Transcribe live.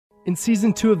In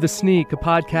Season 2 of The Sneak, a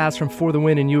podcast from For the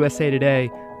Win and USA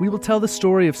Today, we will tell the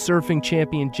story of surfing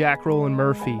champion Jack Rowland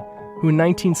Murphy, who in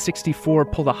 1964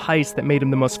 pulled a heist that made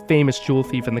him the most famous jewel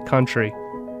thief in the country.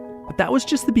 But that was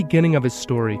just the beginning of his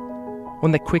story,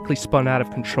 one that quickly spun out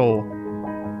of control,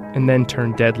 and then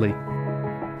turned deadly.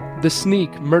 The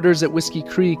Sneak, Murders at Whiskey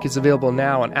Creek is available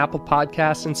now on Apple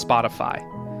Podcasts and Spotify.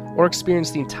 Or experience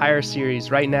the entire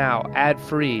series right now,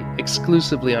 ad-free,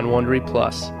 exclusively on Wondery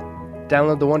Plus.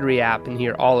 Download the Wondery app and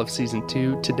hear all of Season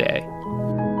 2 today.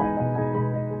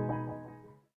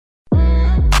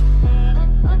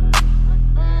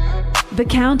 The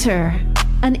Counter,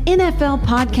 an NFL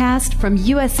podcast from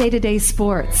USA Today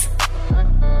Sports.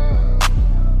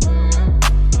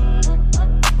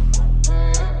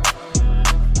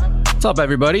 What's up,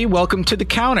 everybody? Welcome to The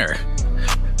Counter.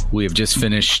 We have just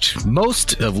finished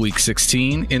most of Week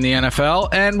 16 in the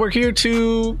NFL, and we're here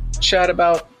to chat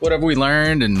about whatever we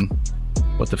learned and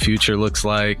what the future looks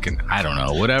like, and I don't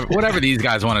know, whatever these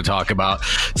guys want to talk about.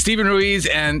 Stephen Ruiz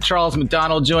and Charles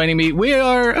McDonald joining me.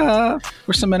 We're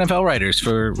some NFL writers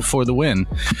for the win.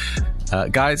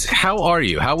 Guys, how are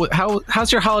you?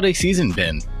 How's your holiday season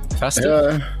been?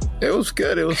 Festive? It was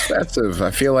good. It was festive. I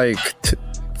feel like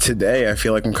today,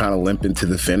 I'm kind of limping to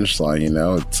the finish line. You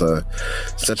know, it's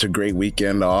such a great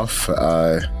weekend off.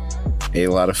 Ate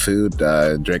a lot of food,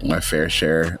 drank my fair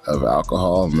share of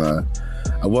alcohol, and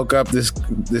I woke up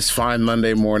this fine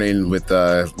Monday morning with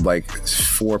like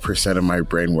 4% of my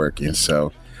brain working.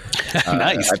 So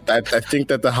nice. I think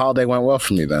that the holiday went well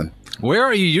for me then. Where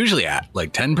are you usually at?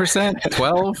 Like 10%,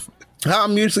 12%?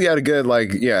 I'm usually at a good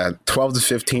 12 to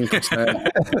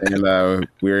 15%, and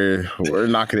we're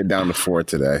knocking it down to 4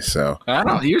 today. So I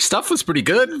don't know. Your stuff was pretty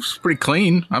good. It was pretty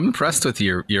clean. I'm impressed with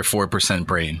your 4%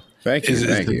 brain. Thank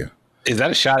you. Is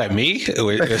that a shot at me?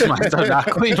 Is my stuff not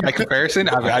clean by comparison?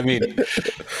 I mean,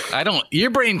 your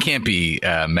brain can't be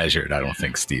measured. I don't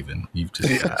think, Stephen. You've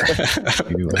just.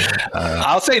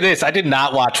 I'll say this: I did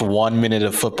not watch 1 minute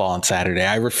of football on Saturday.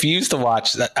 I refuse to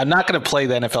watch. I'm not going to play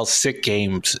the NFL sick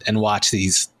games and watch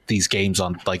these games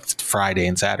on like Friday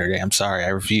and Saturday. I'm sorry, I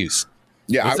refuse.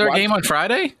 Yeah, is there a game on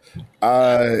Friday?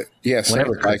 Yes,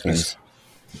 whenever Vikings.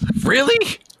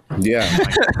 Really? Yeah.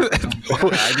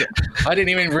 I didn't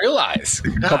even realize.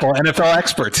 A couple NFL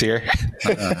experts here.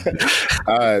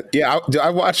 I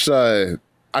watched I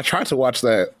tried to watch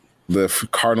the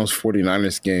Cardinals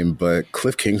 49ers game, but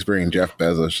Cliff Kingsbury and Jeff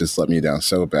Bezos just let me down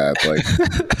so bad. Like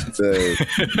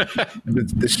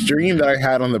the stream that I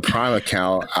had on the Prime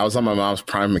account, I was on my mom's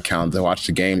Prime account to watch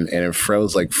the game, and it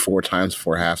froze like 4 times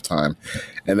before halftime.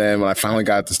 And then when I finally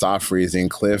got to stop freezing,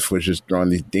 Cliff was just throwing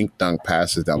these dink dunk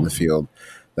passes down the field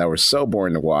that were so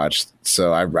boring to watch.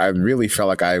 So I really felt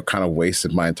like I kind of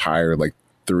wasted my entire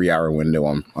 3-hour window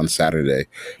on Saturday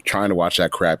trying to watch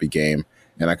that crappy game,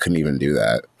 and I couldn't even do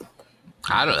that.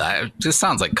 It just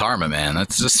sounds like karma, man.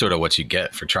 That's just sort of what you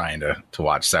get for trying to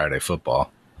watch Saturday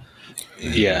football.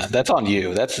 Yeah, that's on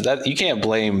you. That you can't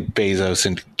blame Bezos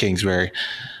and Kingsbury.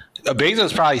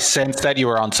 Bezos probably sensed that you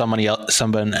were on someone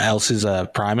else's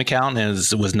Prime account and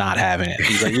was not having it.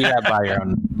 He's like, "You got to buy your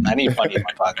own. I need money in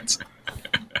my pockets."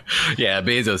 Yeah,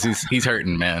 Bezos, he's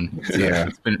hurting, man. Yeah,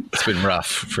 it's been rough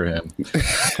for him.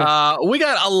 We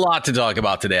got a lot to talk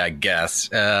about today, I guess.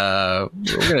 We're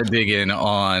gonna dig in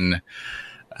on.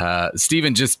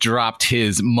 Steven just dropped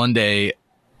his Monday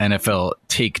NFL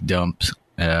take dump,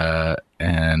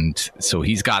 and so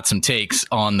he's got some takes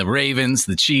on the Ravens,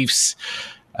 the Chiefs.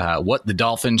 What the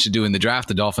Dolphins should do in the draft.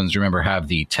 The Dolphins, remember, have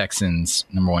the Texans'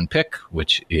 number 1 pick,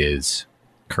 which is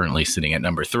currently sitting at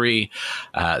number 3.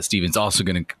 Steven's also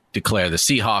going to declare the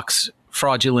Seahawks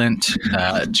fraudulent.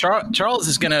 Charles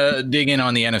is going to dig in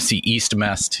on the NFC East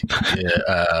mess.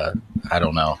 I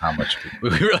don't know how much we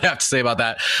really have to say about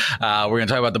that. We're going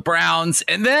to talk about the Browns,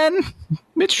 and then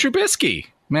Mitch Trubisky.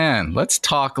 Man, let's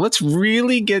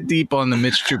really get deep on the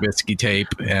Mitch Trubisky tape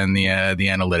and the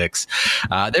analytics.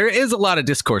 There is a lot of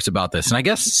discourse about this. And I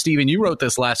guess, Stephen, you wrote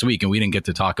this last week and we didn't get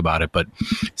to talk about it, but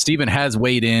Stephen has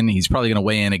weighed in. He's probably going to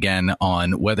weigh in again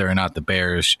on whether or not the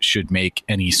Bears should make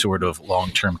any sort of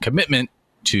long-term commitment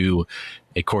to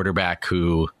a quarterback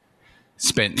who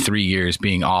spent 3 years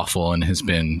being awful and has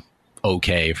been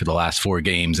okay for the last 4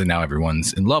 games, and now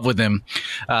everyone's in love with him.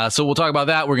 So we'll talk about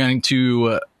that. We're going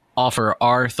to offer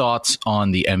our thoughts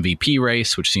on the MVP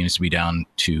race, which seems to be down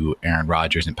to Aaron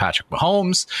Rodgers and Patrick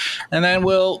Mahomes. And then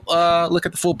we'll look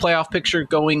at the full playoff picture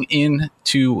going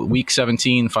into Week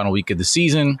 17, final week of the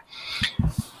season.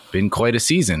 Been quite a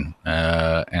season.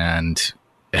 And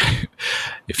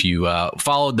if you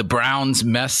followed the Browns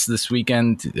mess this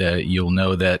weekend, you'll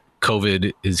know that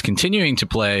COVID is continuing to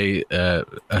play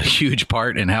a huge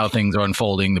part in how things are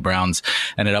unfolding. The Browns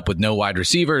ended up with no wide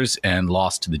receivers and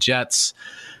lost to the Jets.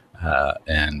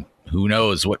 And who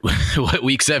knows what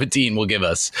week 17 will give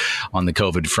us on the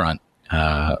COVID front.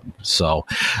 So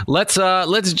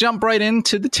let's jump right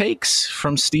into the takes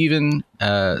from Steven.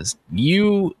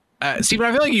 Steven, I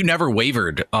feel like you never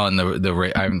wavered on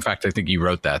in fact, I think you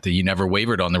wrote that you never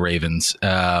wavered on the Ravens,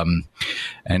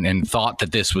 and thought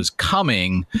that this was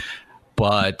coming,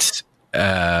 but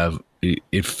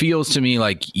it feels to me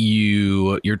like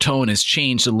your tone has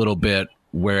changed a little bit,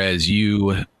 whereas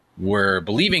you were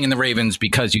believing in the Ravens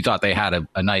because you thought they had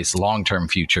a nice long-term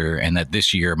future and that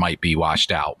this year might be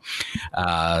washed out.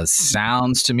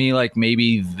 Sounds to me like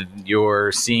maybe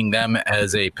you're seeing them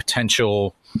as a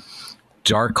potential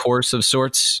dark horse of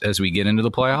sorts as we get into the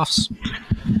playoffs.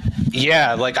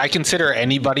 Yeah, like I consider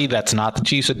anybody that's not the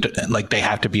Chiefs, like they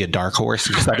have to be a dark horse,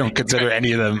 because I don't consider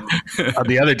any of them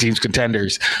the other teams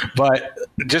contenders. But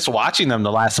just watching them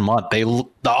the last month, the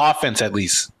offense at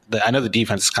least, I know the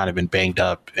defense has kind of been banged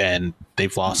up and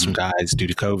they've lost some guys due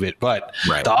to COVID, but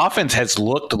the offense has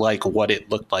looked like what it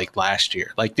looked like last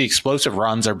year. Like the explosive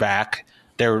runs are back.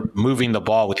 They're moving the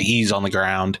ball with ease on the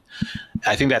ground.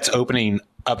 I think that's opening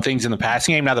up things in the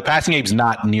passing game. Now, the passing game is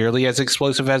not nearly as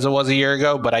explosive as it was a year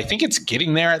ago, but I think it's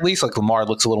getting there at least. Like Lamar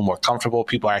looks a little more comfortable.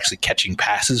 People are actually catching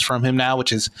passes from him now,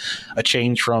 which is a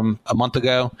change from a month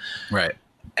ago. Right.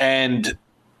 And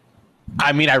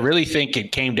I mean, I really think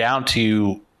it came down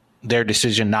to their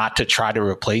decision not to try to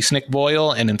replace Nick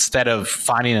Boyle, and instead of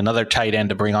finding another tight end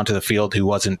to bring onto the field who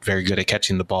wasn't very good at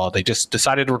catching the ball, they just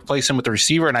decided to replace him with a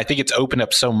receiver. And I think it's opened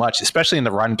up so much, especially in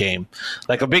the run game.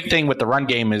 Like a big thing with the run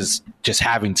game is just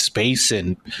having space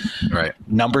and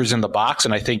numbers in the box.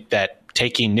 And I think that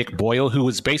taking Nick Boyle, who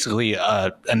was basically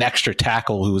an extra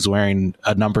tackle who was wearing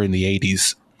a number in the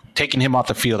 80s, taking him off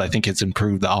the field, I think it's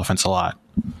improved the offense a lot.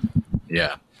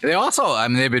 Yeah. They also, I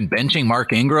mean, they've been benching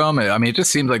Mark Ingram. I mean, it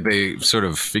just seems like they sort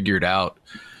of figured out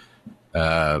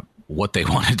what they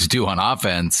wanted to do on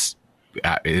offense.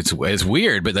 It's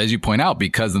weird, but as you point out,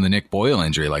 because of the Nick Boyle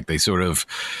injury, like they sort of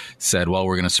said, well,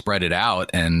 we're going to spread it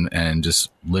out and just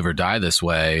live or die this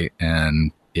way.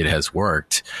 And it has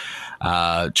worked.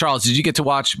 Charles, did you get to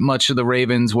watch much of the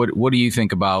Ravens? What do you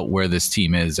think about where this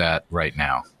team is at right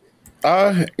now?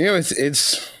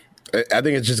 I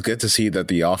think it's just good to see that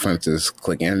the offense is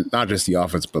clicking. Not just the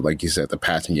offense, but like you said, the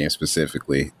passing game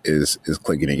specifically is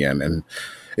clicking again. And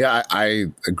yeah, I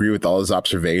agree with all his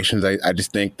observations. I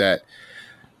just think that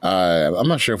I'm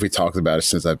not sure if we talked about it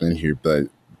since I've been here, but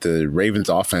the Ravens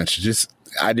offense just,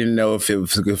 I didn't know if it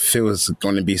was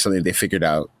going to be something they figured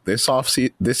out this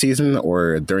season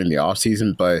or during the off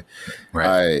season, but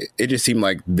it just seemed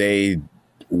like they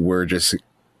were just,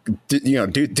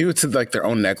 due to like their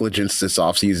own negligence this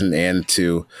offseason and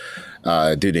to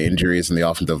due to injuries in the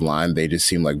offensive line, they just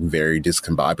seem like very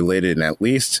discombobulated. And at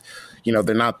least,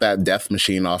 they're not that death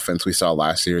machine offense we saw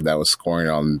last year that was scoring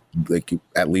on like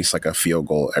at least like a field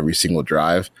goal every single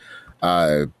drive.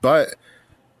 But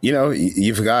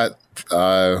you've got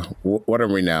what are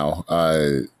we now?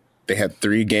 They had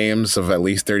 3 games of at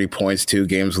least 30 points, 2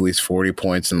 games at least 40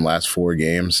 points in the last 4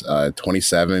 games.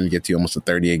 27 gets you almost to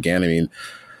 30 again. I mean,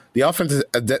 the offense,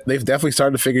 they've definitely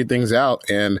started to figure things out.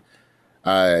 And,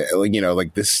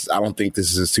 like this, I don't think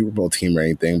this is a Super Bowl team or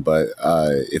anything, but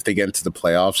if they get into the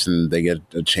playoffs and they get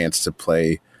a chance to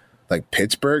play like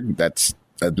Pittsburgh, that's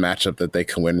a matchup that they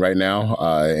can win right now.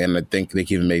 And I think they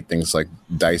can even make things like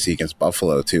dicey against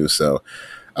Buffalo too. So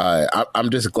I'm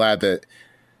just glad that,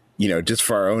 just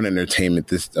for our own entertainment,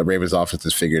 this Ravens offense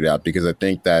is figured out, because I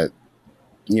think that,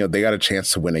 they got a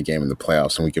chance to win a game in the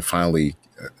playoffs, and we can finally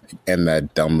end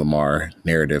that dumb Lamar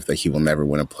narrative that he will never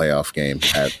win a playoff game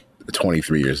at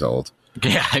 23 years old.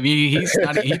 Yeah, I mean,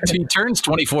 he turns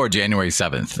 24 January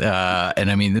 7th.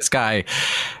 And I mean, this guy,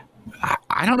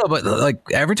 I don't know, but like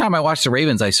every time I watch the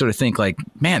Ravens, I sort of think like,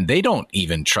 man, they don't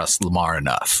even trust Lamar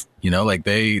enough. Like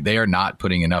they are not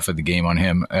putting enough of the game on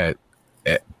him.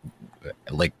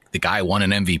 Like the guy won an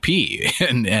MVP,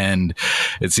 and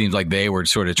it seems like they were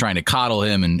sort of trying to coddle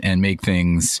him and make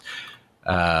things,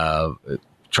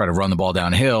 try to run the ball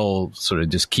downhill, sort of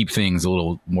just keep things a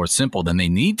little more simple than they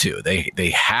need to. They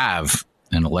have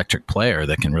an electric player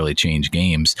that can really change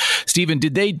games. Steven,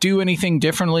 did they do anything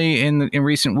differently in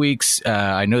recent weeks?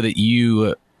 I know that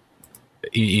you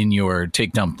in your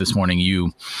take dump this morning,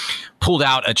 you pulled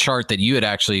out a chart that you had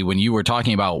actually, when you were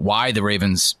talking about why the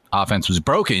Ravens offense was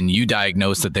broken, you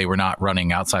diagnosed that they were not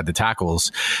running outside the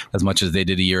tackles as much as they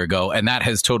did a year ago. And that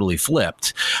has totally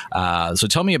flipped. So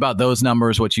tell me about those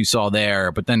numbers, what you saw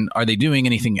there. But then are they doing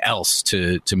anything else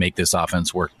to make this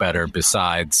offense work better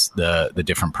besides the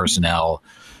different personnel?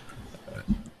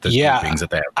 Things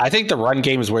that they have? I think the run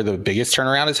game is where the biggest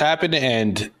turnaround has happened.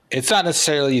 And it's not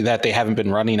necessarily that they haven't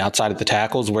been running outside of the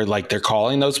tackles where like they're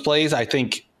calling those plays. I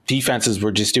think defenses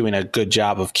were just doing a good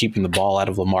job of keeping the ball out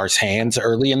of Lamar's hands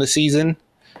early in the season.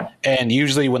 And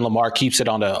usually when Lamar keeps it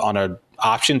on a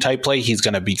option type play, he's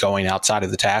going to be going outside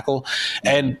of the tackle.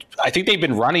 And I think they've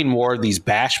been running more of these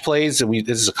bash plays. And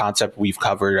this is a concept we've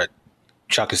covered.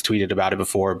 Chuck has tweeted about it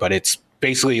before, but it's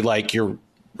basically like you're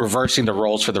reversing the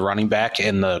roles for the running back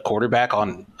and the quarterback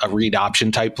on a read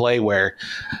option type play where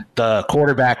the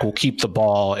quarterback will keep the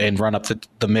ball and run up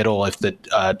the middle if the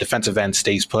defensive end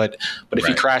stays put. But if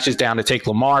he crashes down to take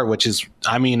Lamar, which is,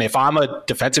 I mean, if I'm a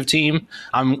defensive team,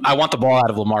 I want the ball out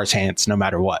of Lamar's hands no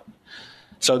matter what.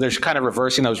 So there's kind of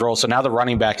reversing those roles. So now the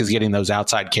running back is getting those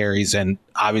outside carries, and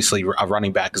obviously a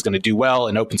running back is going to do well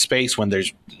in open space when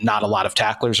there's not a lot of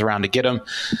tacklers around to get him.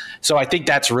 So I think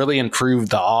that's really improved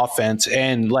the offense.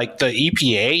 And like the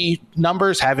EPA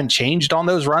numbers haven't changed on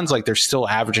those runs. Like they're still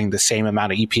averaging the same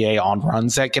amount of EPA on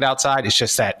runs that get outside. It's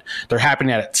just that they're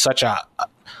happening at such a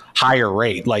higher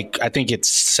rate. Like I think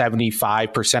it's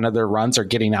 75% of their runs are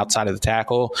getting outside of the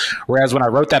tackle. Whereas when I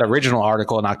wrote that original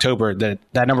article in October,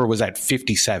 that number was at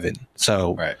 57.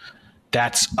 So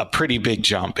that's a pretty big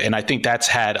jump. And I think that's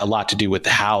had a lot to do with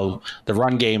how the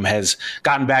run game has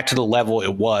gotten back to the level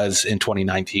it was in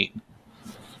 2019.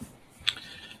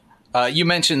 You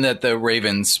mentioned that the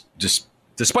Ravens, just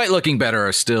despite looking better,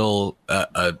 are still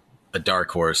a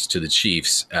dark horse to the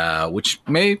Chiefs, which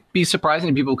may be surprising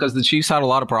to people because the Chiefs had a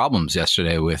lot of problems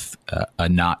yesterday with a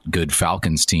not good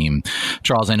Falcons team.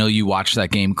 Charles, I know you watched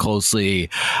that game closely.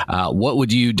 What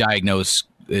would you diagnose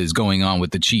is going on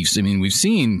with the Chiefs? I mean, we've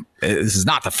seen this is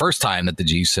not the first time that the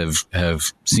Chiefs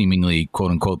have seemingly,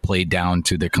 quote unquote, played down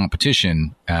to their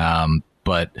competition.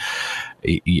 But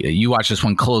you watched this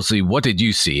one closely. What did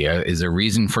you see? Is there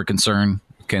reason for concern?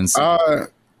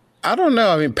 I don't know.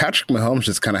 I mean, Patrick Mahomes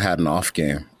just kind of had an off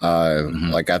game.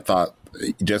 Like I thought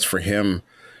just for him,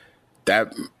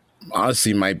 that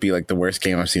honestly might be like the worst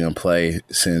game I've seen him play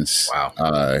since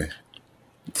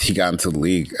he got into the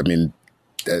league. I mean,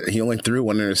 he only threw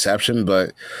one interception,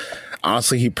 but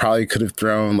honestly, he probably could have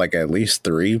thrown like at least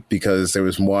three because there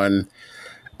was one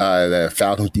the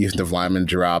Falcons defensive lineman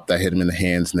dropped that hit him in the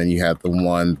hands, and then you had the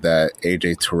one that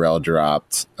AJ Terrell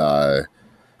dropped.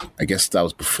 I guess that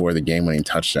was before the game-winning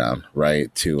touchdown,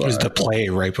 right? It was the play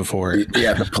right before.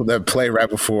 Yeah, the play right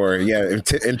before. Yeah,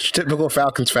 in typical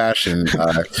Falcons fashion,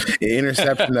 an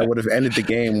interception that would have ended the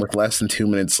game with less than 2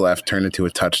 minutes left turned into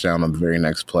a touchdown on the very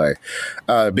next play.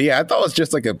 But yeah, I thought it was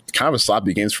just like a kind of a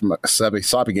sloppy game from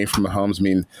Mahomes. I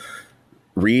mean,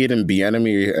 Reed and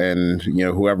Bieniemy and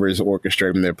whoever is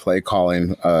orchestrating their play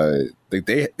calling,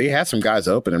 they had some guys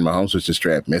open and Mahomes was just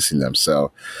straight up missing them.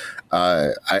 So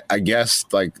I guess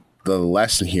like the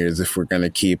lesson here is if we're going to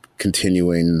keep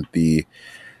continuing the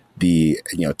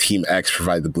Team X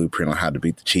provide the blueprint on how to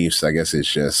beat the Chiefs, I guess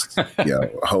it's just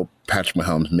hope Patrick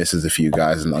Mahomes misses a few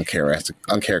guys and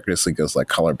uncharacteristically goes like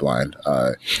colorblind.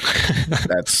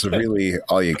 That's really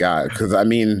all you got. Because I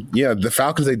mean, the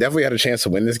Falcons, they definitely had a chance to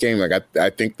win this game. Like I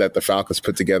think that the Falcons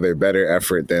put together a better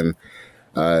effort than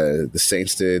the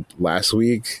Saints did last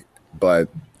week, but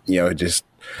it just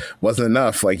wasn't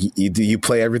enough. Like you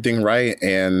play everything right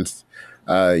and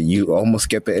you almost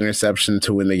get the interception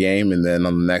to win the game, and then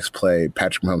on the next play,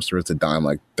 Patrick Mahomes throws a dime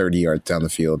like 30 yards down the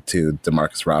field to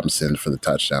Demarcus Robinson for the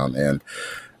touchdown, and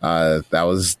that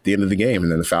was the end of the game.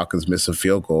 And then the Falcons miss a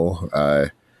field goal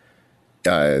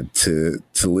to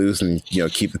lose and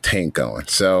keep the tank going.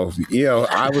 So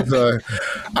I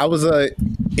was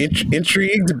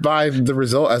intrigued by the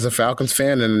result as a Falcons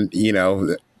fan, and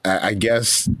I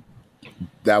guess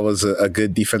that was a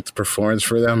good defensive performance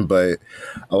for them, but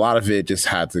a lot of it just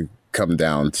had to come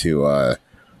down to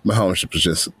Mahomes was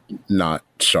just not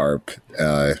sharp,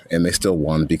 and they still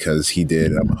won because he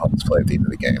did Mahomes play at the end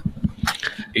of the game.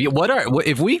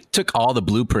 If we took all the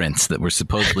blueprints that were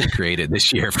supposedly created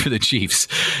this year for the Chiefs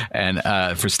and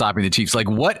for stopping the Chiefs, like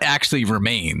what actually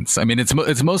remains? I mean,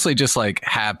 it's mostly just like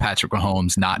have Patrick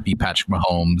Mahomes not be Patrick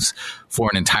Mahomes for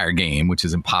an entire game, which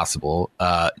is impossible.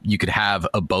 You could have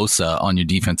a Bosa on your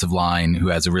defensive line who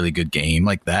has a really good game,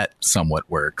 like that somewhat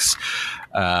works.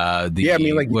 Yesterday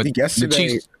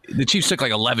the Chiefs took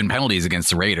like 11 penalties against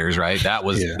the Raiders, right?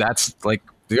 That's like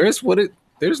there's what it.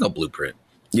 there's no blueprint.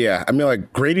 Yeah, I mean,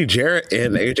 like Grady Jarrett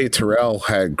and AJ Terrell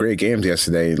had great games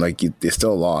yesterday. Like they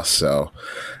still lost, so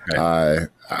right.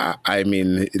 I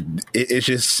mean, it's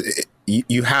just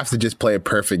you have to just play a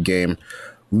perfect game,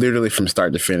 literally from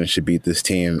start to finish, to beat this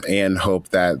team, and hope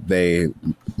that they,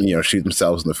 shoot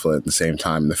themselves in the foot at the same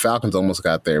time. The Falcons almost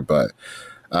got there, but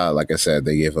like I said,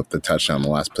 they gave up the touchdown on the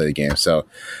last play of the game. So,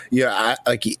 yeah,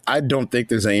 I don't think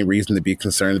there's any reason to be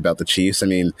concerned about the Chiefs. I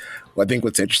mean, I think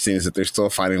what's interesting is that they're still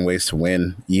finding ways to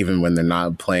win, even when they're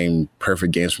not playing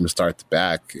perfect games from start to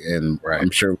back. And right.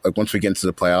 I'm sure once we get into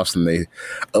the playoffs and they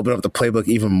open up the playbook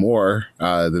even more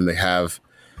than they have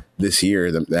this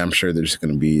year, then I'm sure they're just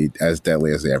going to be as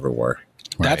deadly as they ever were.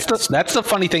 Right. That's the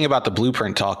funny thing about the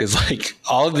blueprint talk is like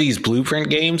all of these blueprint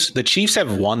games, the Chiefs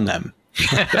have won them.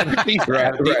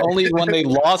 The only one they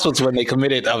lost was when they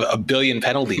committed a billion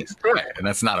penalties. Right. And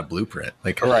that's not a blueprint.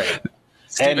 Right.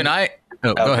 Steve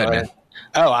go ahead, man.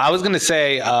 I was going to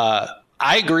say,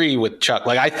 I agree with Chuck.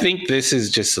 Like, I think this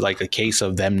is just like a case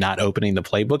of them not opening the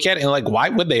playbook yet. And like, why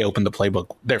would they open the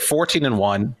playbook? They're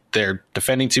 14-1. They're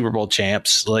defending Super Bowl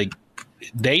champs. Like,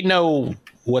 they know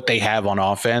what they have on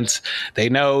offense. They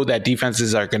know that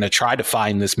defenses are going to try to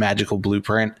find this magical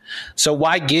blueprint. So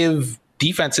why give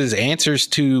defenses answers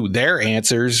to their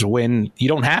answers when you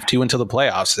don't have to until the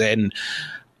playoffs? And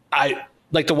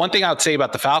the one thing I would say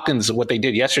about the Falcons, what they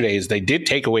did yesterday is they did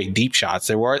take away deep shots.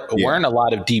 There weren't a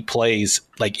lot of deep plays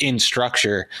like in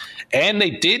structure, and they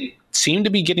did seem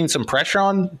to be getting some pressure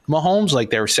on Mahomes.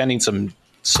 Like they were sending some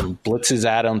blitzes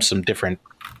at him, some different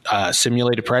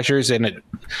simulated pressures, and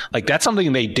that's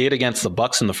something they did against the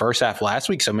Bucs in the first half last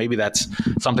week. So maybe that's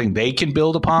something they can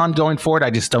build upon going forward. I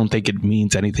just don't think it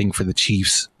means anything for the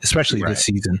Chiefs, especially this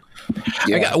season.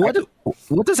 Yeah.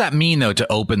 What does that mean though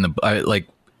to open the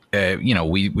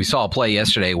we saw a play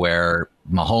yesterday where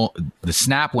the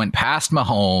snap went past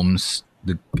Mahomes.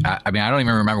 I don't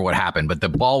even remember what happened, but the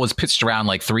ball was pitched around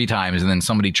like 3 times, and then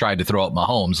somebody tried to throw up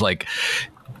Mahomes.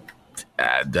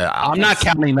 I'm not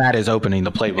counting that as opening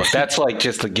the playbook. That's like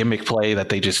just a gimmick play that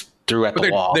they just threw at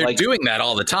the wall. They're doing that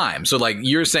all the time. So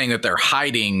you're saying that they're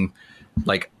hiding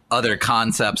other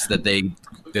concepts that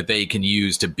they can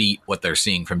use to beat what they're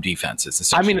seeing from defenses.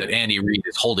 Essentially, that Andy Reid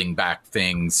is holding back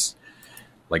things,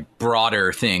 like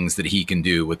broader things that he can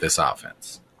do with this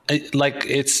offense.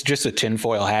 It's just a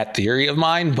tinfoil hat theory of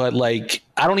mine, but I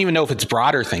don't even know if it's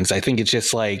broader things. I think it's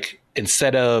just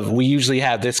instead of we usually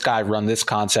have this guy run this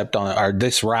concept or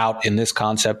this route in this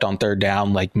concept on third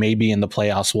down, maybe in the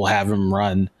playoffs we'll have him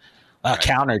run a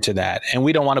counter to that. And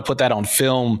we don't want to put that on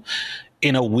film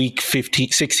in a week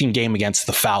 16 game against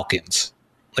the Falcons.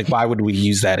 Why would we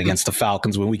use that against the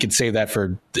Falcons when we could save that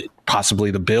for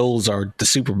possibly the Bills or the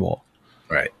Super Bowl?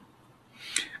 Right.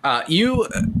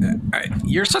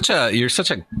 You're such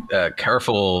a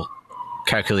careful,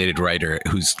 calculated writer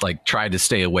who's tried to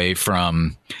stay away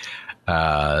from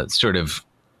sort of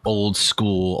old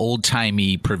school, old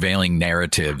timey prevailing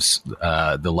narratives,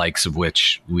 the likes of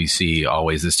which we see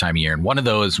always this time of year. And one of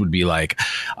those would be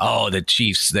the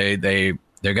Chiefs,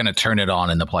 they're going to turn it on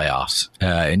in the playoffs.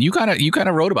 And you kind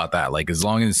of wrote about that. As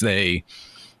long as they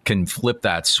can flip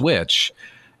that switch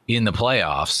in the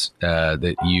playoffs,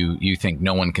 that you think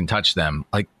no one can touch them.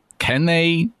 Can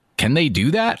they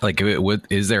do that?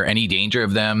 Is there any danger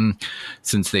of them,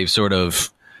 since they've sort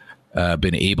of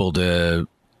been able to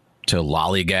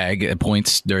lollygag at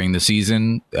points during the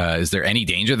season? Is there any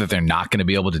danger that they're not going to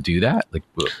be able to do that?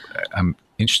 I'm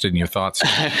interested in your thoughts.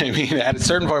 I mean, at a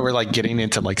certain point, we're getting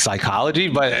into psychology,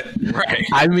 but right.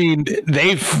 I mean,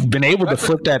 they've been able to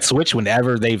flip that switch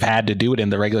whenever they've had to do it in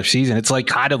the regular season. It's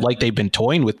kind of they've been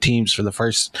toying with teams for the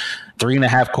first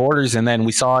 3.5 quarters, and then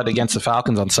we saw it against the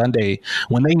Falcons on Sunday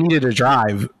when they needed a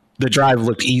drive. The drive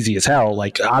looked easy as hell.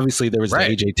 Obviously there was the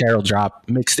AJ Terrell drop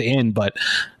mixed in, but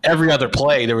every other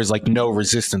play there was no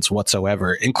resistance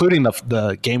whatsoever, including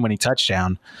the game-winning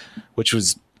touchdown, which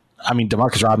was,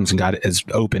 Demarcus Robinson got as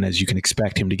open as you can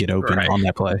expect him to get open on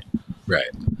that play. Right.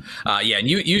 And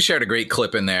you shared a great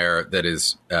clip in there that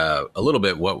is a little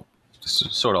bit what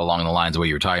sort of along the lines of what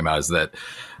you were talking about, is that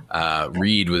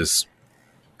Reid was,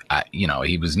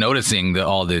 he was noticing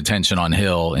all the attention on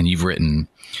Hill, and you've written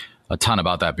a ton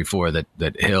about that before,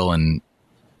 that Hill and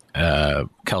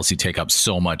Kelsey take up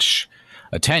so much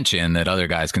attention that other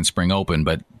guys can spring open.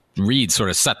 But Reid sort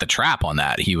of set the trap on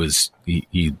that. He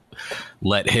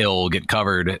let Hill get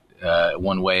covered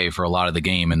one way for a lot of the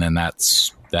game, and then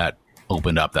that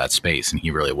opened up that space, and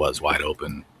he really was wide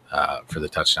open for the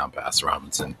touchdown pass to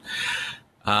Robinson.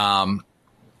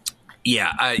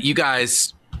 You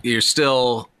guys, you're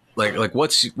still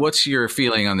what's your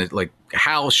feeling on it?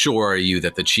 How sure are you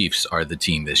that the Chiefs are the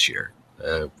team this year?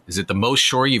 Is it the most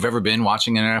sure you've ever been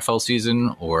watching an NFL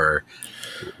season, or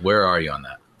where are you on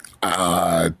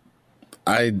that?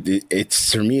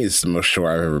 It's for me, it's the most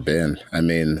sure I've ever been. I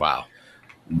mean, wow.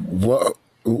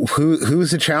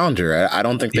 Who's the challenger? I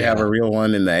don't think they have a real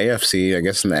one in the AFC. I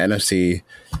guess in the NFC,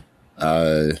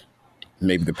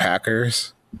 maybe the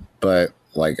Packers. But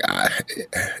like, I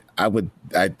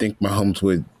think Mahomes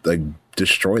would like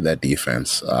destroy that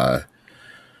defense.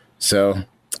 So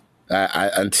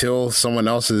until someone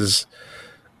else is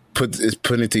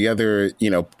putting it together,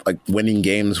 like winning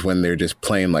games when they're just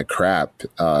playing like crap.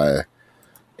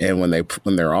 And when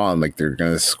they're on, like they're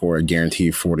going to score a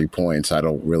guaranteed 40 points. I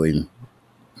don't really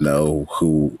know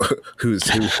who's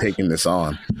taking this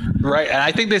on. Right. And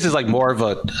I think this is like more of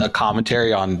a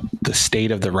commentary on the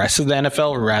state of the rest of the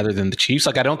NFL rather than the Chiefs.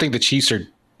 Like, I don't think the Chiefs are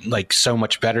like so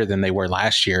much better than they were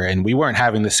last year. And we weren't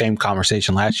having the same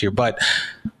conversation last year. But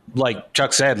like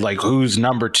Chuck said, like, who's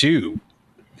number two?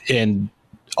 And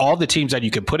all the teams that you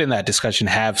could put in that discussion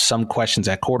have some questions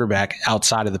at quarterback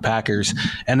outside of the Packers.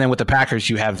 And then with the Packers,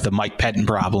 you have the Mike Pettin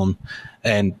problem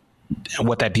and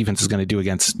what that defense is going to do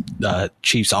against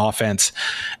Chiefs offense.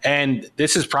 And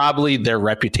this is probably their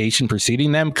reputation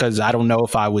preceding them, because I don't know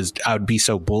if I would be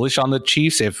so bullish on the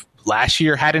Chiefs if last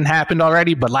year hadn't happened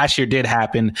already, but last year did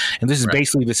happen. And this is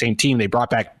basically the same team. They brought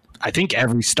back, I think,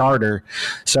 every starter.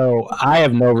 So I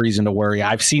have no reason to worry.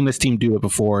 I've seen this team do it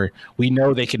before. We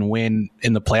know they can win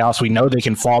in the playoffs. We know they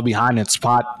can fall behind and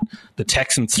spot the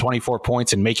Texans 24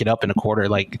 points and make it up in a quarter.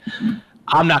 Like,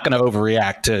 I'm not going to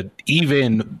overreact to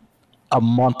even a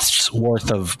month's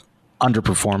worth of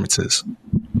underperformances.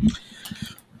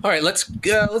 All right,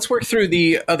 let's work through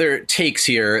the other takes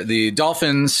here. The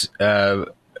Dolphins,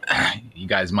 you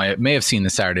guys may have seen the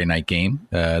Saturday night game.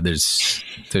 There's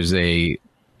a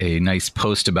nice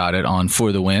post about it on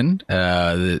For the Win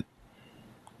that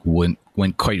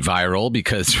went quite viral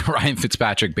because Ryan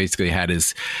Fitzpatrick basically had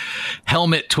his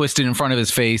helmet twisted in front of his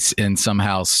face and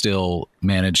somehow still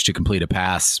managed to complete a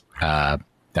pass.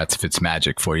 That's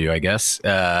Fitzmagic for you, I guess.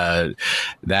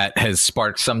 That has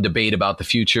sparked some debate about the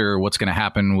future, what's going to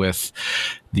happen with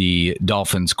the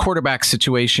Dolphins quarterback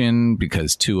situation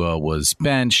because Tua was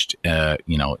benched.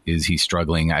 Is he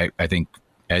struggling? I think,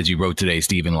 as you wrote today,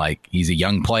 Stephen, like, he's a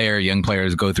young player. Young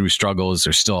players go through struggles.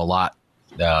 There's still a lot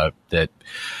that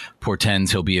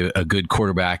portends he'll be a good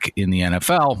quarterback in the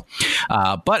NFL.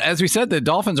 But as we said, the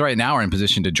Dolphins right now are in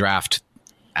position to draft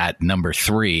at number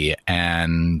 3.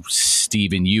 And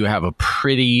Stephen, you have a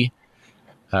pretty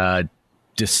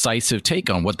decisive take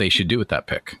on what they should do with that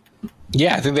pick.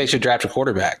 Yeah, I think they should draft a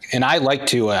quarterback. And I like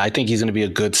Tua. I think he's going to be a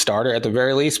good starter at the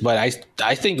very least. But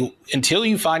I think until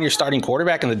you find your starting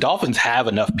quarterback, and the Dolphins have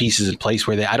enough pieces in place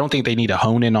where I don't think they need to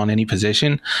hone in on any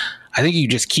position. I think you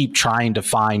just keep trying to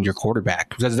find your quarterback.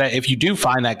 Because if you do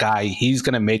find that guy, he's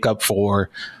going to make up for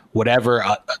whatever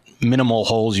minimal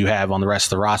holes you have on the rest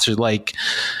of the roster. Like,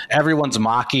 everyone's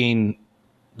mocking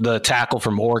the tackle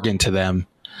from Oregon to them.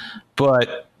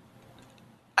 But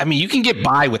I mean, you can get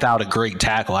by without a great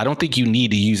tackle. I don't think you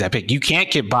need to use that pick. You can't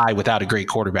get by without a great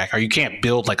quarterback, or you can't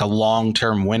build like a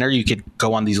long-term winner. You could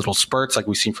go on these little spurts like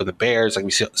we've seen for the Bears, like we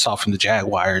saw from the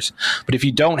Jaguars. But if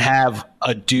you don't have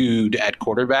a dude at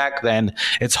quarterback, then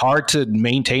it's hard to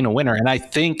maintain a winner. And I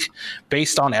think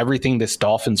based on everything this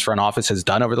Dolphins front office has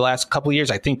done over the last couple of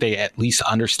years, I think they at least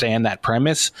understand that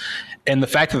premise. And the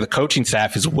fact that the coaching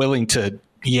staff is willing to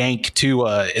yank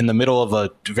Tua in the middle of a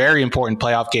very important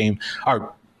playoff game,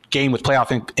 or game with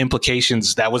playoff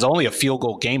implications that was only a field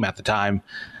goal game at the time,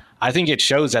 I think it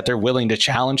shows that they're willing to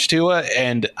challenge Tua.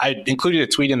 And I included a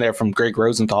tweet in there from Greg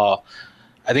Rosenthal.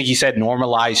 I think he said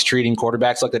normalize treating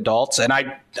quarterbacks like adults. And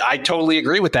I totally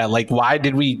agree with that. Like, why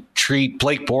did we treat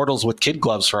Blake Bortles with kid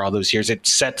gloves for all those years? It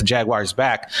set the Jaguars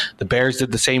back. The Bears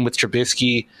did the same with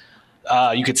Trubisky.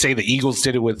 You could say the Eagles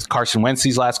did it with Carson Wentz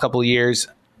these last couple of years.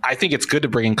 I think it's good to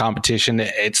bring in competition.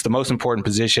 It's the most important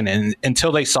position. And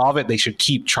until they solve it, they should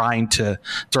keep trying to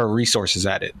throw resources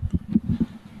at it.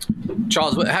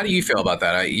 Charles, how do you feel about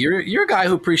that? You're a guy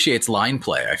who appreciates line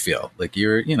play, I feel. Like,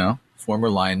 you're, former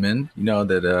lineman. You know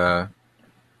that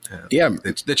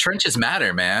the trenches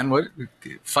matter, man.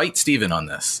 Fight Steven on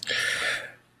this.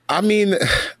 I mean,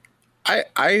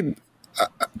 I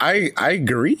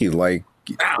agree. Like,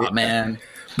 man.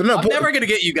 But no, I'm never going to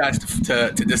get you guys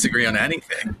to disagree on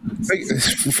anything.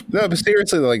 No, but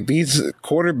seriously, like, these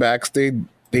quarterbacks,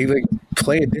 they like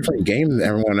play a different game than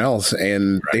everyone else,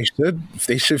 and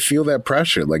they should feel that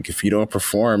pressure. Like, if you don't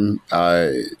perform,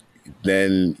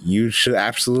 then you should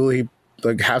absolutely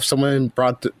like have someone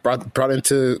brought in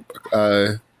to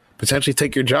potentially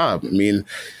take your job. I mean,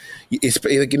 it's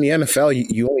like in the NFL,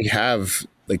 you only have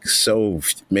like so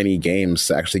many games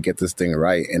to actually get this thing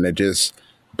right. And it just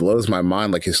blows my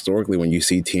mind. Like historically, when you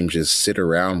see teams just sit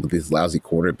around with these lousy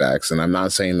quarterbacks, and I'm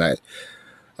not saying that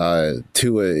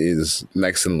Tua is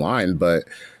next in line, but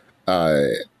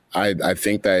I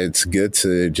think that it's good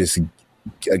to just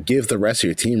give the rest of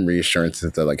your team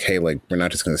reassurances that like, hey, like we're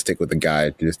not just going to stick with the guy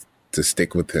just to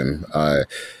stick with him.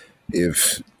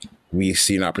 If we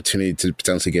see an opportunity to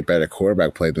potentially get better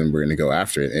quarterback play, then we're going to go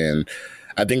after it. And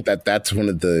I think that that's one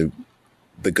of the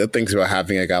good things about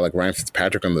having a guy like Ryan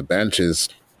Fitzpatrick on the bench is,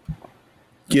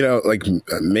 you know, like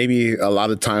maybe a lot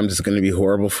of times it's going to be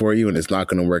horrible for you and it's not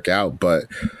going to work out, but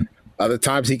other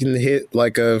times he can hit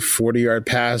like a 40-yard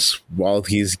pass while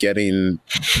he's getting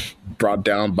brought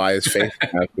down by his face.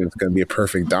 It's going to be a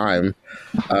perfect dime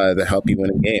to help you win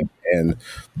a game. And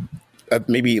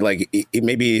maybe like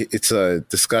maybe it's a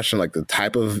discussion like the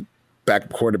type of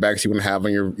quarterbacks you want to have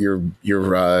on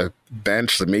your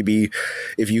bench. So maybe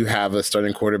if you have a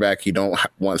starting quarterback, you don't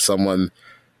want someone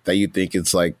that you think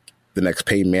is like the next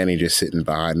Peyton Manning just sitting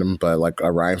behind him, but like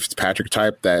a Ryan Fitzpatrick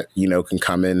type that, you know, can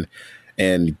come in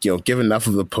and, you know, give enough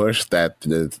of the push that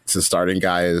the starting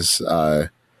guy is,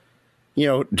 you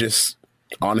know, just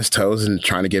on his toes and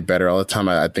trying to get better all the time.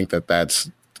 I think that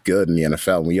that's good in the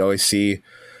NFL. We always see,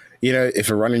 you know, if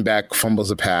a running back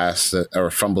fumbles a pass or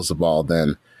fumbles the ball,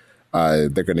 then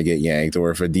they're going to get yanked.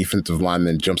 Or if a defensive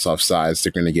lineman jumps off sides,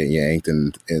 they're going to get yanked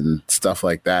and stuff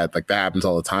like that. Like that happens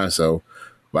all the time. So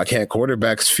why can't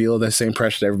quarterbacks feel the same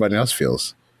pressure that everybody else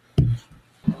feels?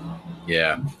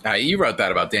 Yeah. You wrote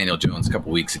that about Daniel Jones a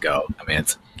couple weeks ago. I mean,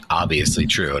 it's obviously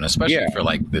true. And especially for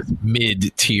like this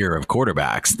mid-tier of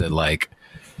quarterbacks that like,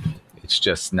 it's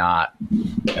just not.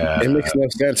 It makes no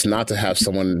sense not to have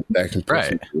someone that can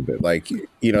push a little bit. Like,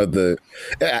 you know, and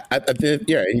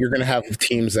you're going to have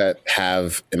teams that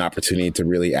have an opportunity to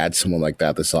really add someone like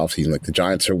that this offseason. Like the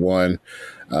Giants are one.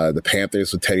 The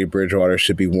Panthers with Teddy Bridgewater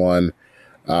should be one.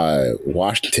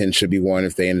 Washington should be one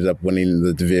if they ended up winning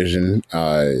the division.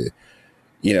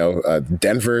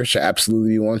 Denver should absolutely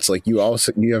be one. So like you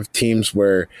have teams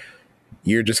where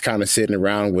you're just kind of sitting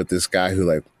around with this guy who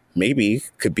like maybe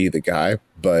could be the guy,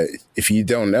 but if you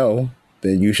don't know,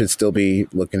 then you should still be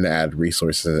looking to add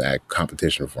resources and add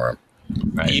competition for him.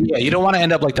 Right. Yeah, you don't want to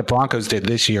end up like the Broncos did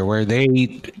this year, where they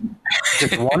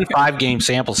just 1 5-game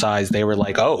sample size. They were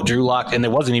like, "Oh, Drew Lock," and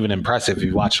it wasn't even impressive if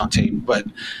you watched on tape, but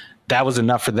that was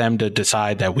enough for them to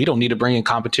decide that we don't need to bring in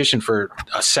competition for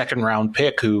a second-round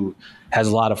pick who has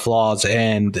a lot of flaws.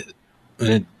 And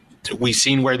we've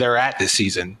seen where they're at this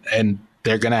season, and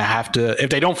they're going to have to,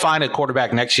 if they don't find a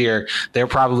quarterback next year, they're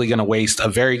probably going to waste a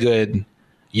very good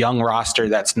young roster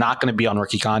that's not going to be on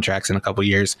rookie contracts in a couple of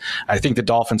years. I think the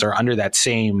Dolphins are under that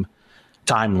same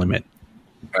time limit.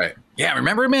 Right. Yeah,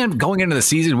 remember, man, going into the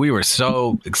season, we were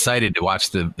so excited to watch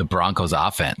the Broncos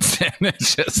offense. And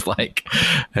it's just like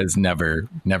has never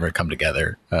come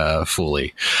together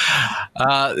fully.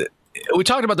 We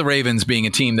talked about the Ravens being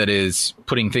a team that is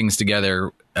putting things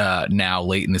together now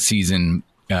late in the season.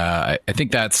 I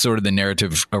think that's sort of the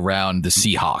narrative around the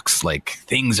Seahawks. Like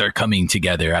things are coming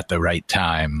together at the right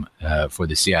time for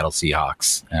the Seattle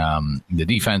Seahawks. The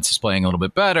defense is playing a little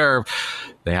bit better.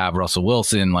 They have Russell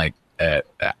Wilson. Like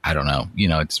I don't know. You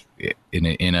know, it's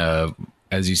in a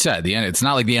as you said, it's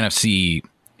not like the NFC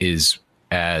is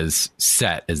as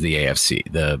set as the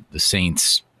AFC. The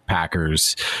Saints,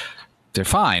 Packers, they're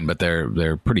fine, but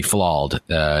they're pretty flawed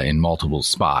in multiple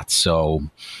spots. So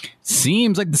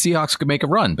seems like the Seahawks could make a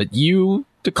run, but you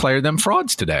declared them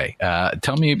frauds today.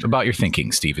 Tell me about your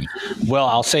thinking, Steven. Well,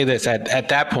 I'll say this. At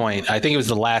that point, I think it was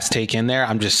the last take in there.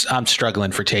 I'm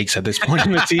struggling for takes at this point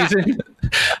in the season.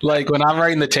 Like when I'm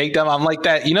writing the take down, I'm like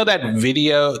that, you know, that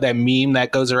video, that meme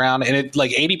that goes around, and it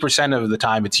like 80% of the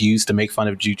time it's used to make fun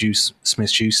of Juju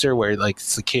Smith-Schuster, where like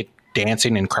it's the kid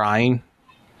dancing and crying.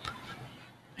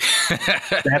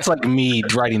 That's like me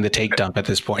writing the take dump at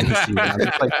this point in the season. I'm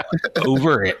just like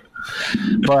over it.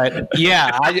 But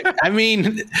yeah, I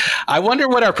mean, I wonder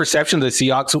what our perception of the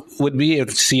Seahawks would be if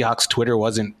Seahawks Twitter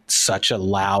wasn't such a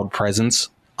loud presence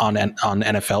on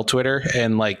NFL Twitter,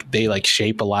 and like they like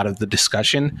shape a lot of the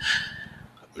discussion.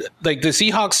 Like the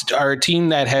Seahawks are a team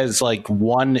that has like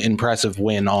one impressive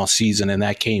win all season, and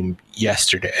that came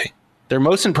yesterday. Their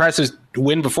most impressive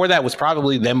win before that was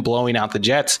probably them blowing out the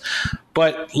Jets.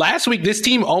 But last week, this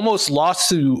team almost lost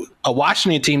to a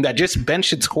Washington team that just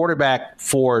benched its quarterback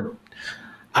for,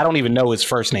 I don't even know his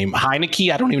first name, Heineke.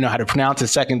 I don't even know how to pronounce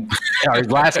his his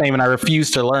last name, and I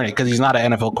refuse to learn it because he's not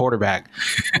an NFL quarterback.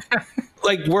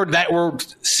 Like we're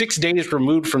 6 days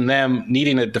removed from them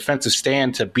needing a defensive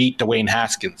stand to beat Dwayne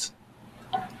Haskins.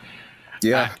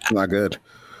 Yeah, it's not good.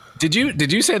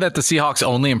 Did you say that the Seahawks'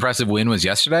 only impressive win was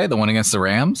yesterday, the one against the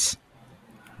Rams?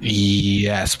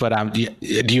 Yes, but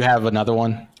do you have another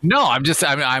one? No,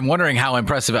 I'm wondering how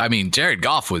impressive. I mean, Jared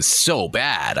Goff was so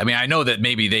bad. I mean, I know that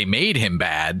maybe they made him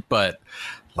bad, but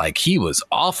like he was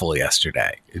awful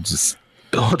yesterday. It just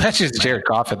that's just Jared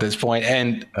Goff at this point.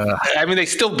 And I mean, they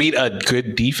still beat a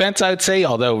good defense, I would say,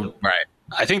 although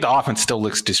I think the offense still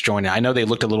looks disjointed. I know they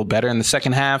looked a little better in the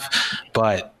second half,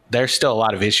 but there's still a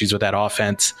lot of issues with that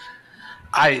offense.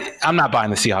 I'm not buying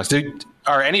the Seahawks. Dude,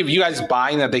 are any of you guys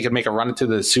buying that they could make a run into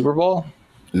the Super Bowl?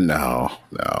 No.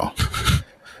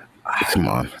 Come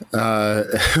on. I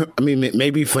mean,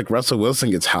 maybe if like Russell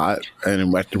Wilson gets hot,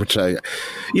 and which I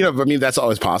mean, that's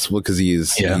always possible because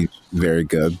he's very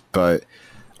good. But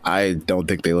I don't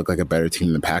think they look like a better team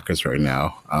than the Packers right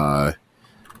now.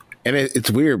 And it's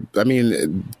weird. I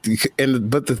mean,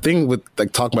 but the thing with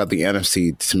like talking about the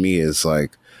NFC to me is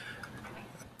like,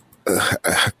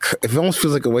 it almost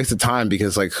feels like a waste of time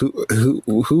because like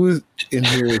who is in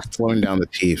here is slowing down the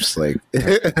Chiefs? Like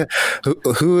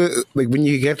who like when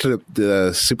you get to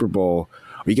the Super Bowl,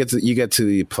 or you get to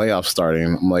the playoffs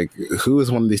starting, I'm like, who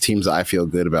is one of these teams that I feel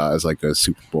good about as like a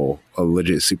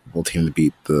legit Super Bowl team to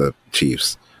beat the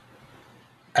Chiefs?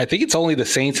 I think it's only the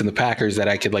Saints and the Packers that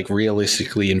I could like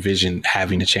realistically envision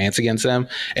having a chance against them.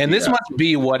 And this must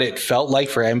be what it felt like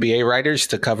for NBA writers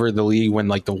to cover the league when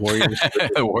like the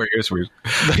Warriors were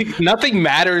like nothing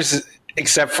matters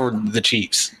except for the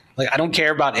Chiefs. Like I don't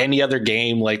care about any other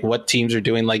game, like what teams are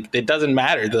doing. Like it doesn't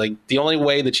matter. Like the only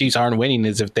way the Chiefs aren't winning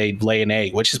is if they lay an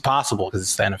egg, which is possible because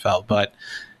it's the NFL, but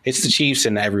it's the Chiefs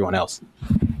and everyone else.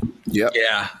 Yep.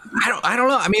 Yeah. I don't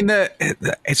know. I mean,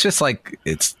 it's just like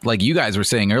it's like you guys were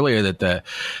saying earlier that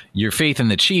your faith in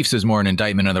the Chiefs is more an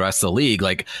indictment of the rest of the league.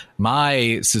 Like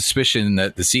my suspicion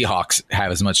that the Seahawks have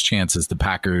as much chance as the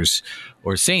Packers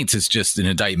or Saints is just an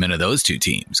indictment of those two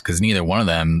teams because neither one of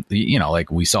them, like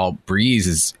we saw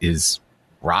Breeze is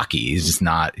rocky. He's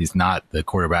not the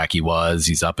quarterback he was.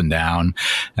 He's up and down,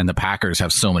 and the Packers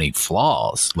have so many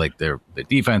flaws. Like the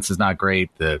defense is not great.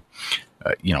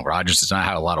 Rodgers does not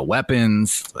have a lot of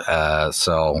weapons.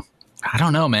 So I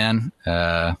don't know, man.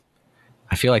 I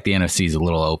feel like the NFC is a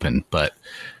little open, but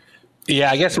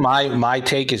yeah, I guess my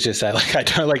take is just that like I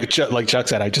don't like Chuck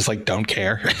said, I just like don't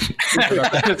care.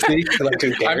 Like,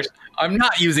 who cares? I'm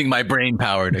not using my brain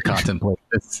power to contemplate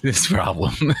this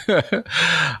problem.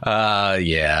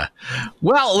 Yeah.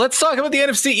 Well, let's talk about the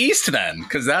NFC East then,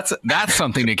 because that's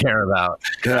something to care about.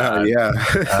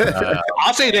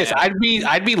 I'll say this: I'd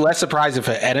be less surprised if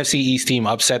an NFC East team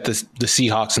upset the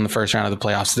Seahawks in the first round of the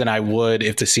playoffs than I would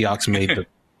if the Seahawks made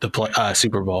the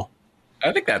Super Bowl.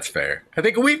 I think that's fair. I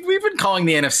think we've been calling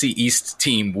the NFC East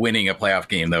team winning a playoff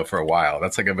game though for a while.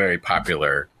 That's like a very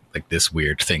popular, like this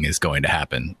weird thing is going to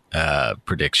happen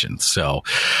prediction. So,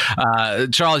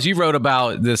 Charles, you wrote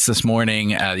about this morning.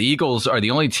 The Eagles are the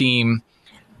only team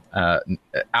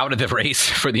out of the race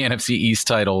for the NFC East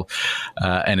title,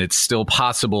 and it's still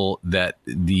possible that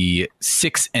the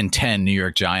 6-10 New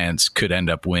York Giants could end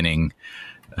up winning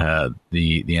the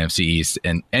NFC East.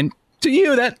 And to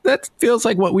you, that feels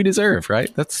like what we deserve,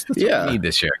 right? That's what we need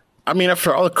this year. I mean,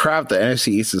 after all the crap the NFC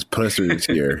East has put us through this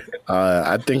year,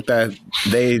 I think that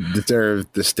they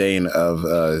deserve the stain of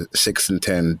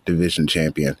 6-10 division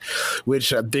champion,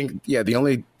 which I think, the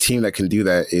only team that can do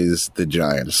that is the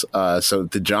Giants. So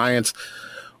the Giants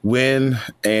win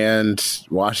and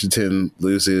Washington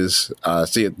loses.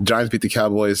 The Giants beat the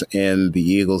Cowboys and the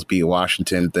Eagles beat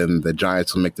Washington. Then the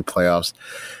Giants will make the playoffs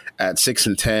at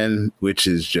 6-10, which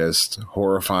is just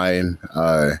horrifying.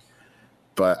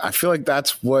 But I feel like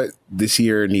that's what this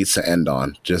year needs to end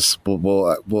on. Just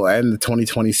we'll end the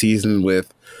 2020 season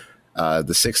with the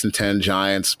 6-10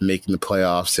 Giants making the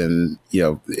playoffs, and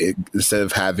instead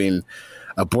of having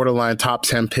a borderline top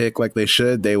 10 pick like they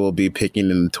should, they will be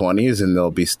picking in the 20s, and they'll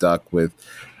be stuck with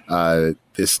they'll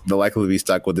likely be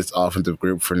stuck with this offensive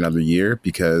group for another year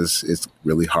because it's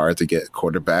really hard to get a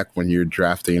quarterback when you're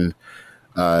drafting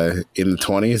in the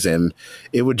 20s, and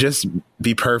it would just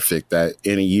be perfect that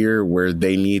in a year where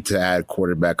they need to add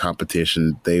quarterback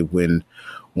competition, they win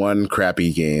one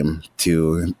crappy game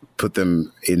to put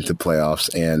them into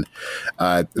playoffs. And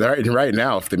right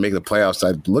now, if they make the playoffs,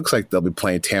 it looks like they'll be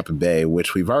playing Tampa Bay,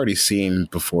 which we've already seen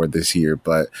before this year.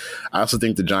 But I also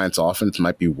think the Giants' offense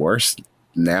might be worse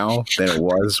now than it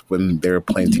was when they were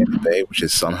playing Tampa Bay, which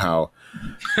is somehow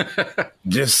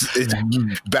it's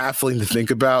baffling to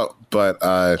think about. But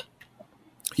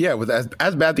with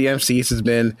as bad the NFC East has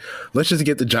been, let's just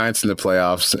get the Giants in the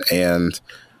playoffs and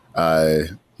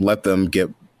let them get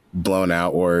blown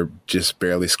out or just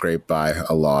barely scrape by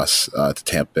a loss to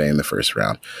Tampa Bay in the first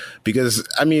round. Because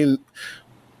I mean,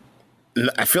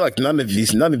 I feel like none of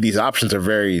these options are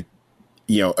very,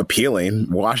 appealing.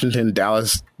 Washington,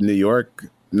 Dallas, New York,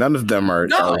 none of them are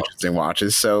interesting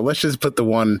watches. So let's just put the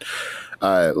one.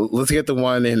 Let's get the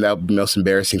one in that would be most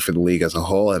embarrassing for the league as a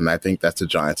whole, and I think that's the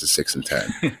Giants at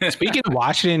 6-10. Speaking of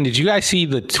Washington, did you guys see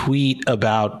the tweet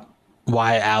about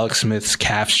why Alex Smith's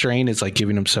calf strain is like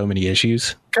giving him so many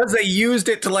issues? Because they used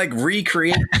it to like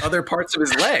recreate other parts of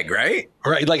his leg, right?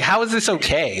 Right. Like, how is this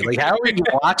okay? Like, how are we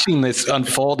watching this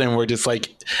unfold and we're just like,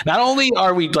 not only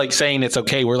are we like saying it's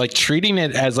okay, we're like treating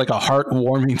it as like a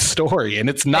heartwarming story,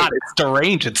 and it's not. It's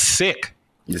deranged. It's sick.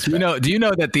 Do you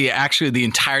know that the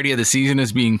entirety of the season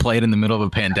is being played in the middle of a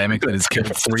pandemic that has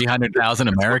killed 300,000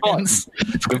 Americans?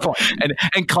 That's a good point.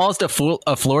 And caused a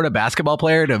Florida basketball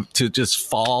player to just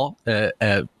fall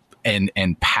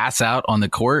and pass out on the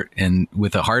court and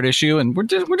with a heart issue, and we're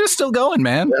just still going,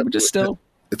 man. We're just still.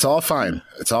 It's all fine.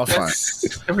 It's all fine.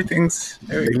 Everything's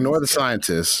Ignore the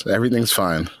scientists. Everything's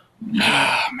fine.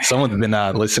 Someone's been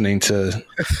listening to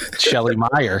Shelley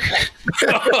Meyer.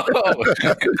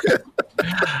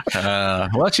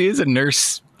 Well, she is a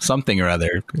nurse something or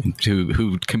other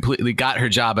who completely got her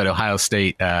job at Ohio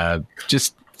State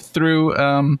just through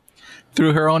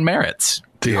her own merits.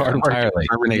 Hard work and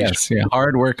determination. Yes, yeah,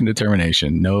 hard work and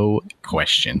determination, no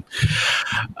question.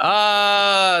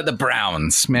 The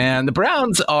Browns, man. The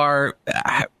Browns are...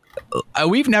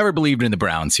 we've never believed in the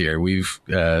Browns here.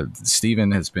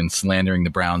 Steven has been slandering the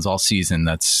Browns all season.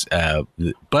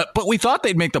 But we thought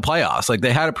they'd make the playoffs. Like,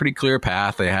 they had a pretty clear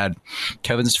path. They had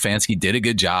Kevin Stefanski did a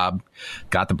good job,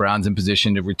 got the Browns in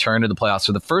position to return to the playoffs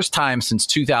for the first time since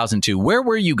 2002. Where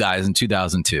were you guys in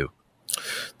 2002?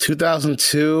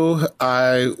 2002,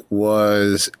 I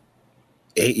was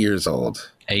 8 years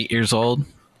old. 8 years old?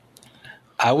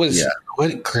 I was,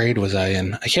 what grade was I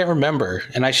in? I can't remember.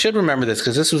 And I should remember this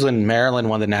because this was when Maryland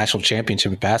won the national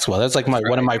championship in basketball. That's like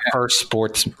one of my first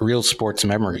real sports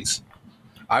memories.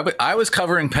 I was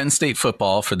covering Penn State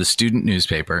football for the student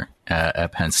newspaper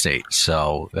at Penn State.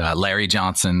 So Larry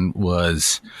Johnson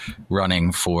was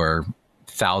running for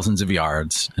thousands of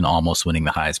yards and almost winning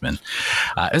the Heisman.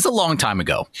 It was a long time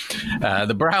ago.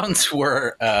 The Browns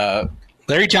were...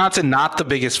 Larry Johnson, not the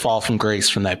biggest fall from grace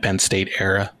from that Penn State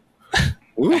era.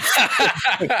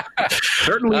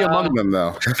 Certainly among them,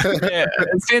 though. Yeah.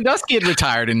 Sandusky had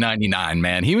retired in '99.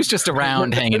 Man, he was just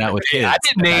around hanging out with kids. I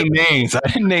didn't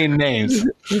name names.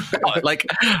 Like,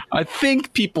 I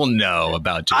think people know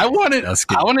about. I want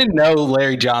to know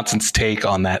Larry Johnson's take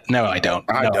on that. No, I don't.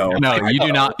 I don't. No, you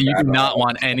do not. You do not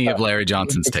want any of Larry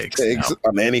Johnson's takes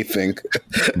on anything.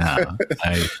 No,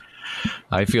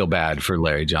 I feel bad for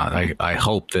Larry Johnson. I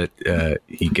hope that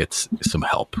he gets some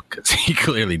help because he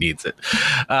clearly needs it.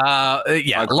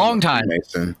 Yeah, long time.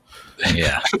 Mason.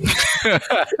 Yeah.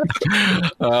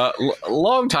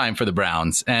 Long time for the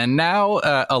Browns. And now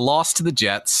a loss to the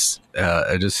Jets,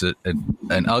 just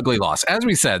an ugly loss. As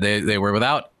we said, they were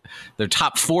without their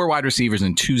top 4 wide receivers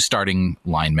and 2 starting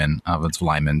offensive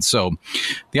linemen. So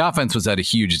the offense was at a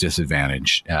huge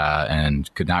disadvantage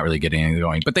and could not really get anything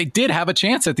going. But they did have a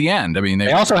chance at the end. I mean,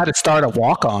 they also had to start a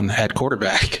walk-on at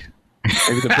quarterback.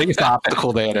 It was the biggest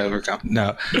obstacle they had to overcome.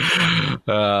 No.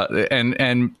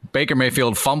 And Baker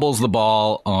Mayfield fumbles the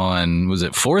ball on, was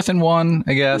it 4th and 1,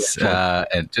 I guess? Yeah,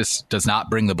 and just does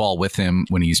not bring the ball with him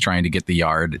when he's trying to get the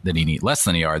yard that he needs, less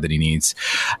than a yard that he needs.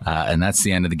 And that's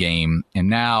the end of the game.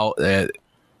 And now the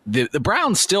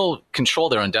Browns still control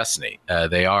their own destiny.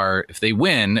 They are, if they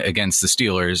win against the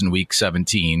Steelers in week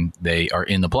 17, they are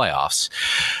in the playoffs.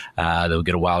 They'll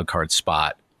get a wild card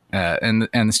spot. And the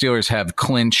Steelers have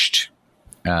clinched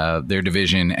their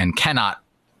division and cannot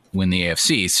win the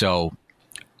AFC. So,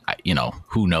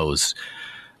 who knows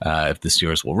if the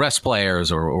Steelers will rest players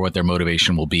or what their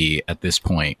motivation will be at this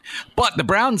point. But the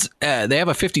Browns, they have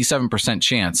a 57%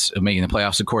 chance of making the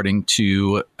playoffs according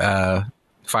to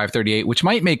 538, which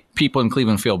might make people in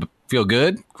Cleveland feel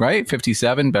good, right?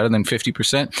 57, better than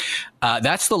 50%.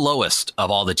 That's the lowest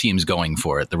of all the teams going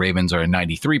for it. The Ravens are at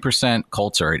 93%.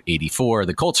 Colts are at 84%.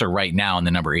 The Colts are right now in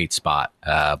the number 8 spot.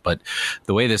 But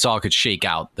the way this all could shake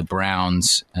out, the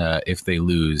Browns, if they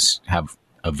lose, have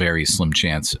a very slim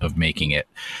chance of making it.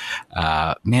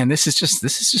 Man, this is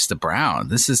just the Browns.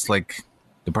 This is like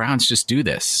the Browns just do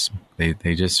this.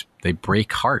 They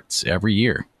break hearts every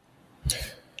year.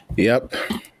 Yep.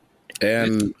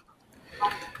 And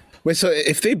wait, so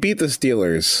if they beat the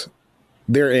Steelers,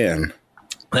 they're in.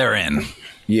 They're in.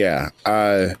 Yeah.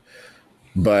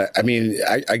 But I mean,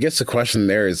 I guess the question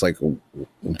there is like, will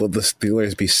the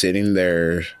Steelers be sitting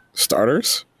their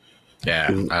starters? Yeah,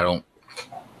 I don't.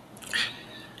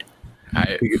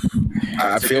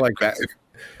 I feel like that.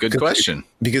 Good question.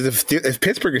 Because if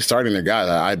Pittsburgh is starting their guys,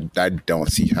 I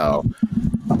don't see how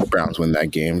the Browns win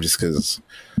that game. Just because,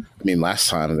 I mean, last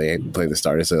time they played the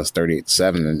starters, it was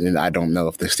 38-7, and I don't know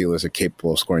if the Steelers are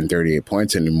capable of scoring 38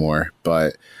 points anymore.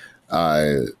 But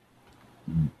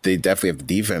they definitely have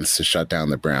the defense to shut down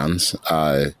the Browns.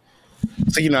 So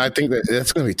I think that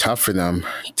that's going to be tough for them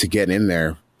to get in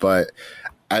there. But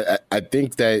I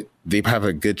think that they have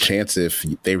a good chance if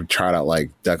they tried out like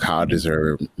Doug Hodges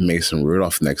or Mason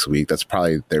Rudolph next week. That's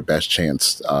probably their best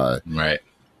chance, right,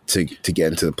 to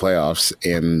get into the playoffs.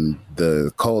 And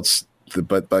the Colts,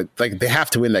 but like they have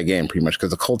to win that game pretty much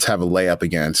because the Colts have a layup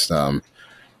against the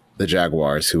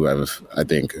Jaguars, who have, I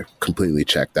think, completely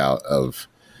checked out of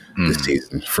the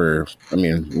season. For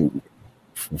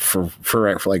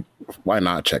like, why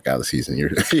not check out the season? You're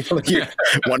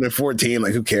 1-14.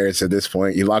 Like, who cares at this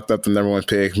point? You locked up the number one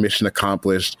pick. Mission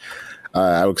accomplished.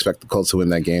 I would expect the Colts to win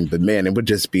that game, but man, it would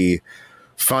just be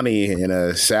funny in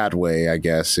a sad way, I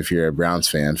guess, if you're a Browns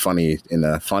fan. Funny in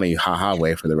a funny haha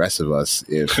way for the rest of us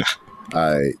if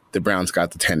the Browns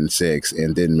got to 10-6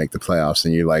 and didn't make the playoffs.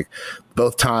 And you're like,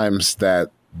 both times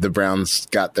that the Browns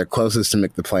got their closest to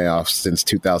make the playoffs since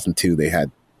 2002, they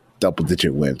had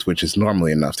double-digit wins, which is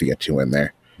normally enough to get you in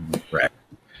there. Right.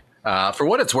 For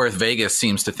what it's worth, Vegas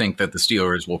seems to think that the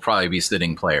Steelers will probably be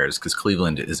sitting players because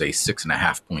Cleveland is a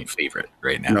 6.5-point favorite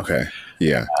right now. Okay.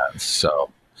 Yeah.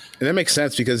 And that makes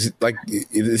sense because like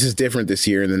this is different this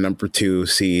year, and the number 2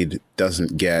 seed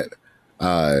doesn't get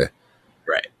right.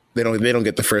 They don't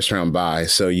get the first round bye,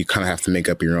 so you kind of have to make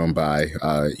up your own bye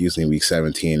usually in week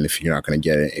 17 if you're not going to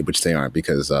get it, which they aren't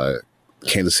because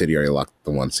Kansas City already locked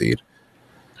the 1 seed.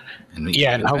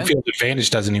 And home field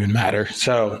advantage doesn't even matter.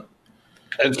 So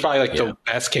it's probably like the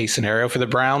best case scenario for the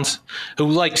Browns, who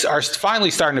like are finally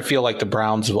starting to feel like the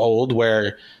Browns of old,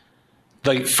 where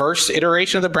the first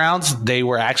iteration of the Browns, they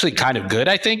were actually kind of good.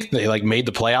 I think they like made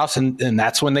the playoffs, and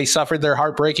that's when they suffered their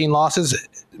heartbreaking losses.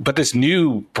 But this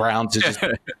new Browns is just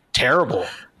terrible.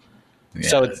 Yeah,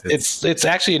 so it's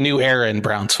actually a new era in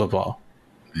Browns football.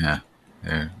 Yeah,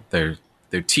 they're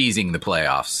teasing the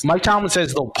playoffs. Mike Tomlin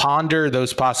says they'll ponder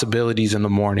those possibilities in the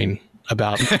morning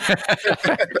about.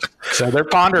 So they're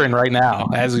pondering right now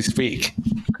as we speak.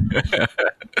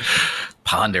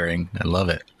 Pondering, I love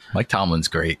it. Mike Tomlin's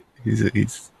great.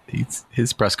 He's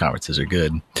his press conferences are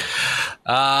good.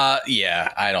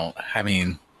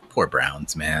 Poor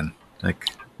Browns, man. Like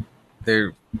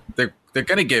they're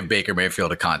gonna give Baker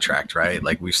Mayfield a contract, right?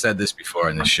 Like we've said this before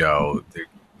in the show.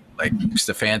 Like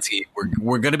Stefanski,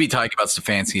 we're going to be talking about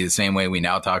Stefanski the same way we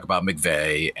now talk about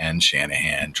McVay and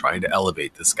Shanahan, trying to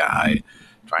elevate this guy,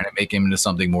 trying to make him into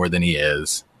something more than he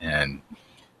is. And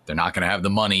they're not going to have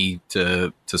the money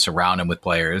to surround him with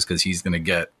players because he's going to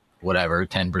get whatever,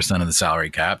 10% of the salary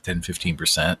cap, 10,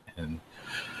 15%. And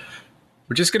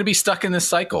we're just going to be stuck in this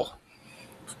cycle.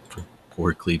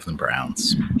 Poor Cleveland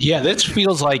Browns. Yeah, this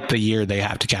feels like the year they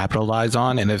have to capitalize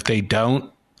on. And if they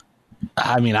don't,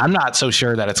 I mean, I'm not so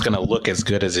sure that it's going to look as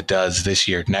good as it does this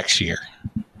year, next year.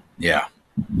 Yeah.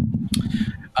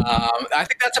 I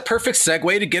think that's a perfect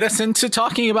segue to get us into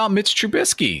talking about Mitch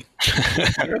Trubisky.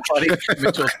 Mitchell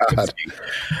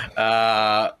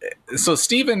Trubisky. So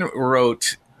Steven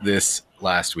wrote this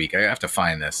last week. I have to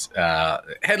find this.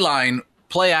 Headline: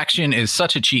 Play action is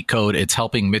such a cheat code. It's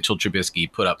helping Mitchell Trubisky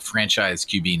put up franchise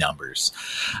QB numbers.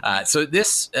 So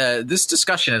this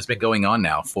discussion has been going on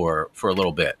now for a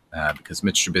little bit because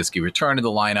Mitch Trubisky returned to the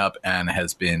lineup and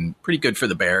has been pretty good for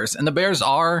the Bears. And the Bears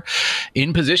are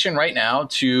in position right now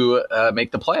to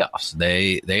make the playoffs.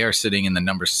 They are sitting in the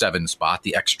number 7 spot,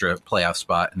 the extra playoff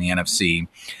spot in the NFC.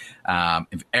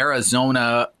 If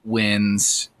Arizona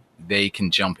wins, they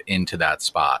can jump into that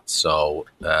spot. So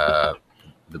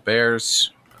the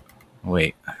Bears.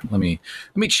 Wait, let me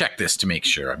check this to make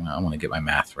sure. I want to get my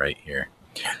math right here.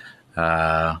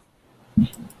 So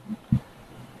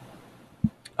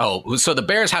the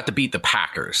Bears have to beat the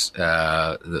Packers.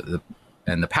 And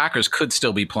the Packers could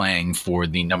still be playing for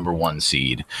the number 1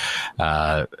 seed.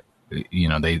 They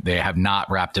have not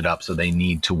wrapped it up, so they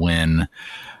need to win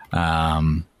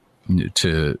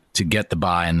to get the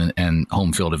bye and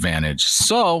home field advantage.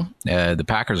 So the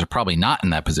Packers are probably not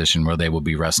in that position where they will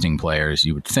be resting players,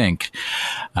 you would think.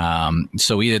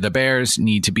 So either the Bears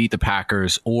need to beat the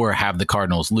Packers or have the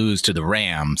Cardinals lose to the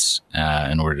Rams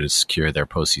in order to secure their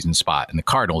postseason spot. And the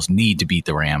Cardinals need to beat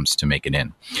the Rams to make it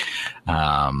in.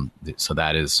 So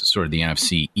that is sort of the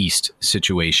NFC East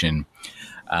situation.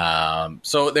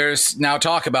 So there's now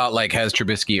talk about, like, has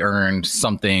Trubisky earned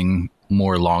something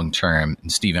more long-term?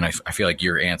 And Steven, I feel like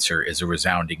your answer is a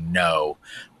resounding no,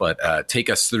 but take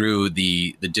us through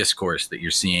the discourse that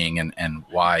you're seeing and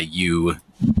why you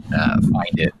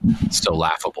find it so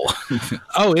laughable?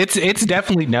 Oh, it's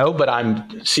definitely no, but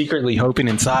I'm secretly hoping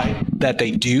inside that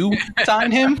they do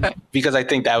sign him, because I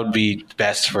think that would be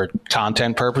best for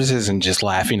content purposes and just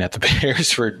laughing at the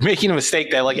Bears for making a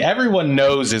mistake that, like, everyone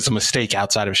knows is a mistake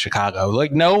outside of Chicago.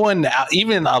 Like, no one,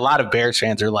 even a lot of Bears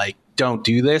fans are like, don't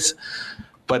do this.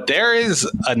 But there is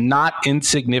a not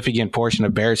insignificant portion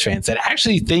of Bears fans that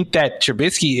actually think that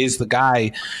Trubisky is the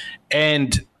guy.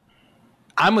 And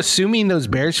I'm assuming those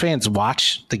Bears fans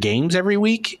watch the games every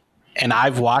week. And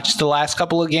I've watched the last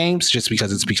couple of games just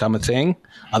because it's become a thing.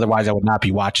 Otherwise, I would not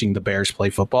be watching the Bears play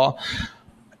football.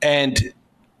 And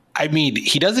I mean,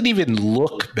 he doesn't even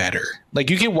look better. Like,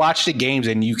 you can watch the games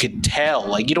and you could tell.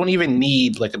 Like, you don't even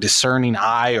need like a discerning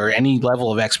eye or any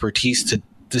level of expertise to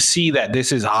see that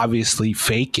this is obviously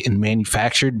fake and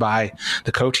manufactured by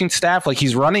the coaching staff. Like,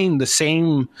 he's running the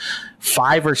same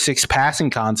 5 or 6 passing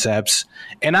concepts.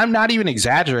 And I'm not even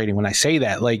exaggerating when I say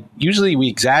that. Like, usually we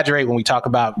exaggerate when we talk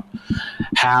about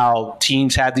how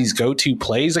teams have these go-to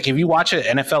plays. Like, if you watch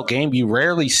an NFL game, you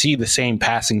rarely see the same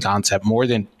passing concept more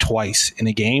than twice in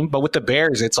a game. But with the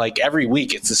Bears, it's like every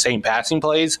week it's the same passing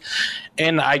plays.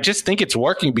 And I just think it's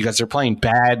working because they're playing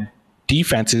bad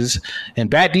defenses, and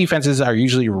bad defenses are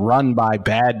usually run by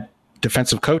bad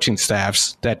defensive coaching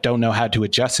staffs that don't know how to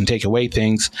adjust and take away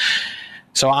things.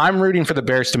 So I'm rooting for the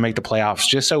Bears to make the playoffs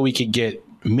just so we could get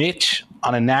Mitch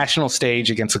on a national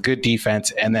stage against a good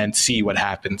defense and then see what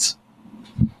happens.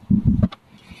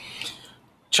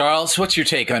 Charles, what's your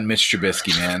take on Mitch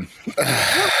Trubisky, man?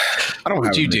 I don't. What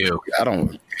would you do? I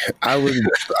don't. I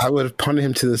would have punted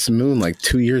him to this moon like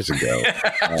 2 years ago.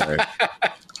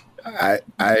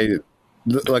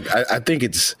 I think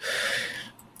it's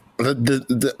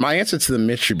my answer to the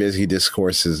Mitch Trubisky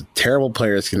discourse is terrible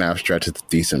players can have stretches of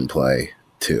decent play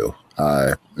too.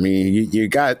 I mean, you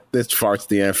got this far to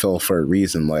the NFL for a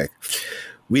reason. Like,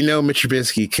 we know Mitch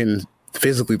Trubisky can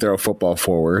physically throw a football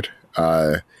forward,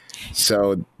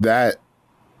 so that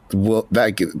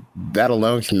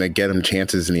alone can get him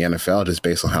chances in the NFL just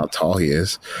based on how tall he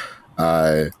is.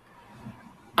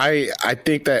 I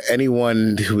think that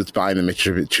anyone who is buying the Mitch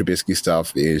Trubisky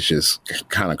stuff is just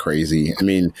kind of crazy. I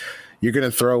mean, you're going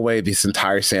to throw away this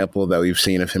entire sample that we've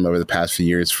seen of him over the past few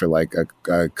years for like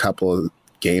a couple of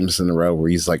games in a row where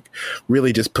he's like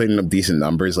really just putting up decent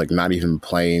numbers, like not even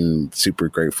playing super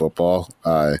great football.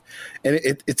 And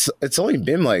it's only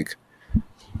been like,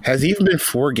 has it even been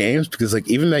 4 games? Because like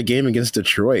even that game against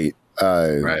Detroit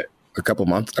a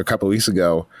couple weeks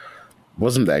ago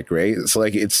wasn't that great. It's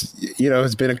like it's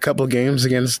been a couple games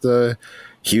against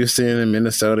Houston and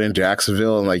Minnesota and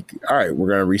Jacksonville, and like, all right, we're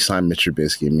gonna re-sign Mitch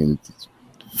Trubisky. I mean,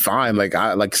 fine.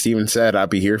 Like Steven said, I'd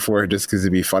be here for it just because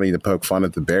it'd be funny to poke fun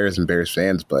at the Bears and Bears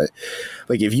fans. But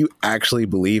like, if you actually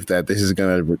believe that this is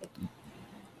gonna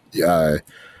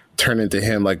turn into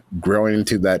him like growing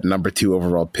into that number 2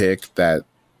 overall pick that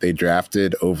they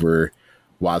drafted over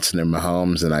Watson and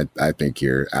Mahomes, and I think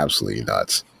you're absolutely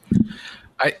nuts.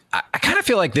 I kind of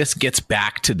feel like this gets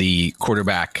back to the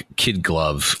quarterback kid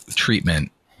glove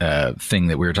treatment thing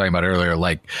that we were talking about earlier.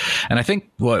 Like, and I think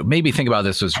what made me think about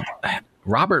this was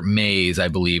Robert Mays, I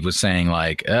believe, was saying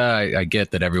like, I get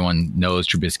that everyone knows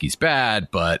Trubisky's bad,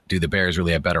 but do the Bears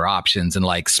really have better options? And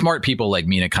like smart people like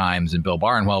Mina Kimes and Bill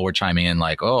Barnwell were chiming in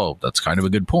like, oh, that's kind of a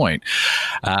good point.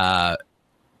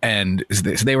 And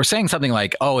they were saying something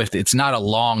like, oh, if it's not a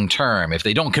long term, if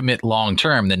they don't commit long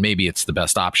term, then maybe it's the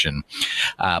best option.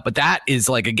 But that is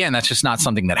like, again, that's just not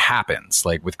something that happens.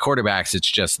 Like with quarterbacks,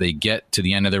 it's just they get to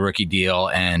the end of the rookie deal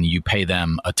and you pay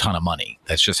them a ton of money.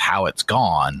 That's just how it's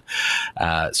gone.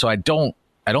 So I don't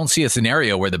see a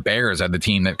scenario where the Bears are the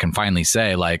team that can finally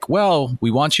say like, well, we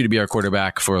want you to be our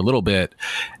quarterback for a little bit,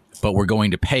 but we're going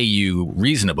to pay you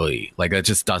reasonably. Like that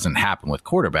just doesn't happen with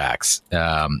quarterbacks.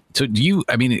 So do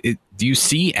you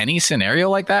see any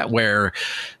scenario like that where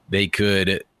they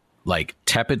could like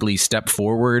tepidly step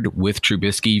forward with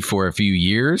Trubisky for a few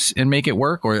years and make it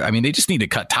work? Or, I mean, they just need to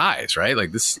cut ties, right?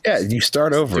 Like this. Yeah. You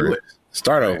start over,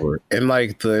 over. And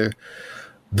like the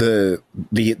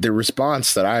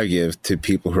response that I give to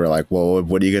people who are like, well,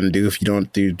 what are you going to do if you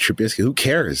don't do Trubisky? Who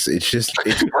cares? It's just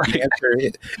the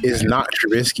answer is not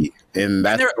Trubisky. And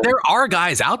that's there are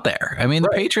guys out there. I mean, the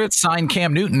Patriots signed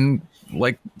Cam Newton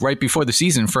like right before the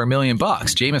season for $1 million.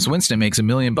 Jameis Winston makes $1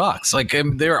 million. Like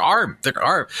there are.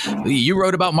 You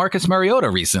wrote about Marcus Mariota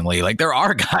recently. Like there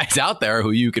are guys out there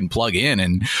who you can plug in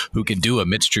and who can do a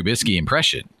Mitch Trubisky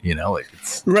impression. You know,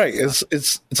 it's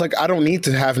like I don't need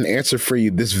to have an answer for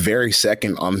you this very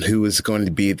second on who is going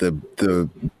to be the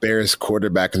Bears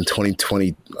quarterback in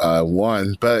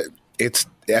 2021, but it's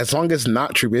as long as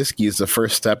not Trubisky is the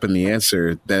first step in the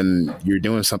answer, then you're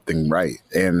doing something right.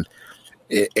 And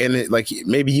like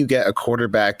maybe you get a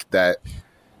quarterback that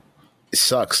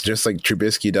sucks just like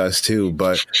Trubisky does too,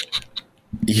 but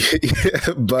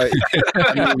I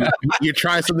mean, you're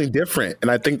trying something different,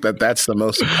 and I think that's the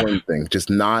most important thing. Just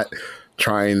not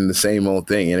trying the same old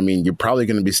thing. And I mean, you're probably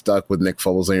going to be stuck with Nick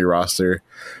Foles on your roster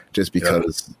just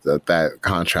because that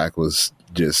contract was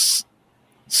just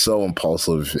so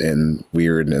impulsive and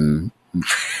weird and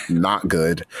not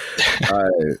good.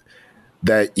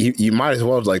 That you might as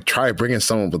well like try bringing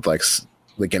someone with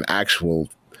like an actual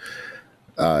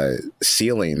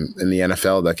ceiling in the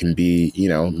NFL that can be,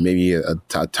 maybe a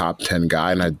top 10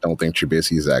 guy. And I don't think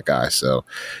Trubisky is that guy. So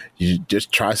you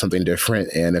just try something different.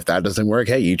 And if that doesn't work,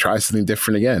 hey, you try something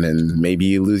different again. And maybe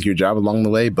you lose your job along the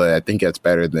way. But I think that's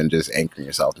better than just anchoring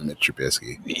yourself in Mitch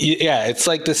Trubisky. Yeah, it's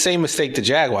like the same mistake the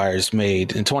Jaguars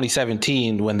made in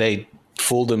 2017 when they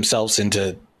fooled themselves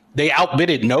into – they outbid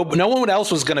it. No one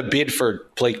else was going to bid for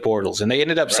Blake Bortles, and they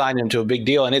ended up signing him to a big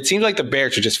deal. And it seems like the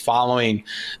Bears are just following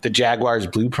the Jaguars'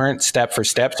 blueprint step for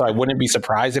step. So I wouldn't be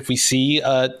surprised if we see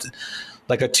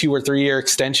like a 2 or 3 year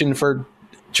extension for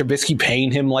Trubisky,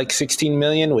 paying him like $16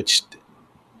 million. Which,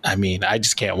 I mean, I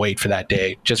just can't wait for that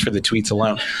day just for the tweets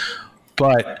alone.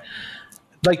 But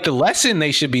like the lesson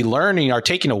they should be learning or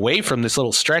taking away from this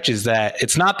little stretch is that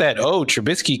it's not that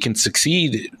Trubisky can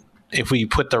succeed if we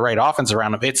put the right offense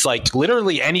around him. It's like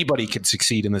literally anybody could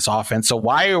succeed in this offense. So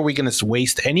why are we going to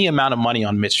waste any amount of money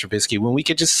on Mitch Trubisky when we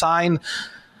could just sign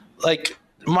like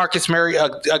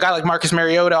a guy like Marcus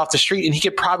Mariota off the street, and he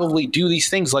could probably do these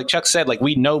things. Like Chuck said, like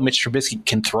we know Mitch Trubisky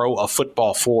can throw a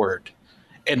football forward.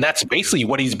 And that's basically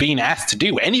what he's being asked to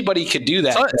do. Anybody could do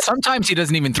that. Sometimes he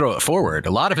doesn't even throw it forward.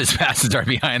 A lot of his passes are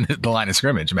behind the line of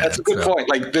scrimmage, man. That's a good point.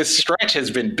 Like this stretch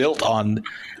has been built on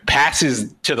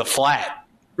passes to the flat.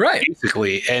 Right.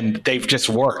 Basically, and they've just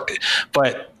worked.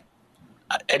 But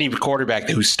any quarterback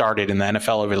who started in the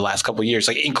NFL over the last couple of years,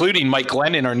 like including Mike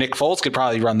Glennon or Nick Foles, could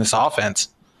probably run this offense.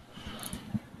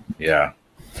 Yeah.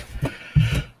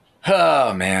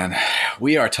 Oh, man.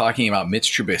 We are talking about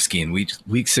Mitch Trubisky in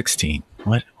week 16.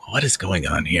 What is going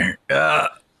on here?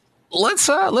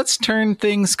 Let's turn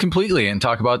things completely and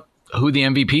talk about who the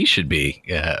MVP should be.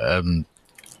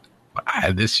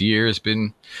 This year has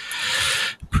been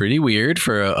pretty weird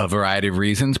for a variety of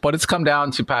reasons, but it's come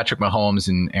down to Patrick Mahomes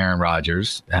and Aaron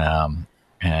Rodgers.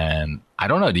 And I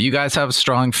don't know. Do you guys have a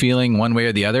strong feeling one way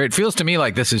or the other? It feels to me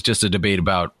like this is just a debate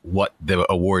about what the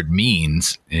award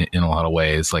means in a lot of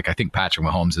ways. Like I think Patrick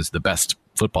Mahomes is the best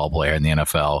football player in the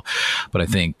NFL, but I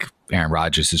think Aaron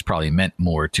Rodgers has probably meant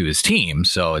more to his team.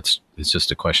 So it's just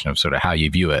a question of sort of how you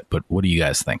view it. But what do you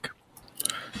guys think?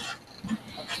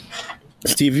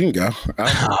 Steve, you can go.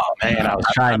 Oh man, I was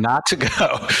trying not to go.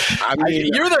 I mean,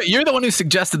 you're the one who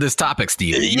suggested this topic,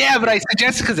 Steve. Yeah, but I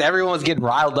suggested because everyone was getting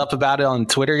riled up about it on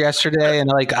Twitter yesterday, and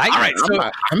like, I'm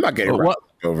not getting riled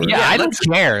over. Yeah, I don't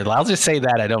care. I'll just say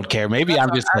that I don't care. Maybe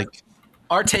I'm just like,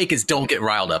 our take is don't get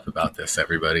riled up about this,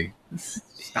 everybody.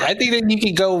 I think that you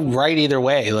could go right either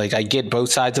way. Like, I get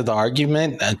both sides of the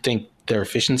argument. I think their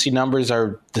efficiency numbers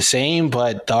are the same,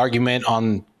 but the argument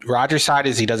on Rodgers' side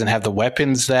is he doesn't have the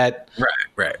weapons that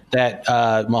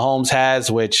Mahomes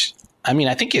has, which, I mean,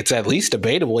 I think it's at least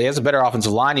debatable. He has a better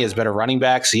offensive line. He has better running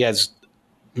backs. He has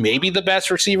maybe the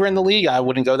best receiver in the league. I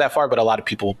wouldn't go that far, but a lot of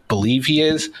people believe he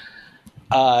is.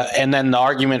 And then the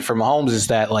argument for Mahomes is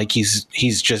that like he's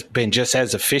just been just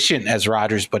as efficient as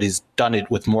Rodgers, but he's done it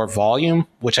with more volume,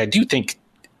 which I do think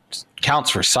counts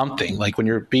for something. Like when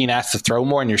you're being asked to throw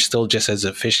more and you're still just as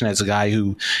efficient as a guy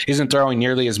who isn't throwing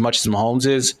nearly as much as Mahomes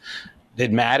is,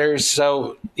 it matters.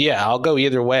 So yeah, I'll go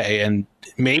either way. And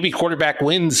maybe quarterback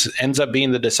wins ends up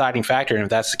being the deciding factor. And if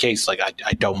that's the case, like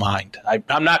I don't mind.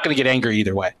 I'm not going to get angry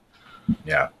either way.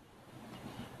 Yeah.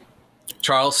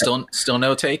 Charles, still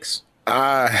no takes?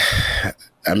 I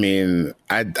mean,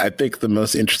 I think the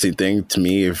most interesting thing to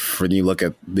me, when you look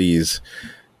at these,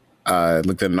 look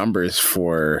at the numbers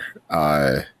for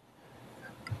the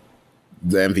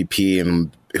MVP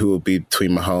and who will be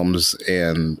between Mahomes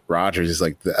and Rodgers, is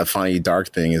like a funny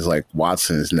dark thing is like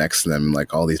Watson is next to them,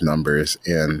 like all these numbers,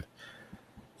 and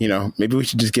maybe we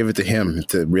should just give it to him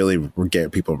to really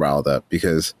get people riled up,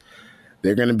 because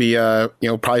they're going to be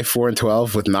probably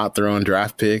 4-12 with not their own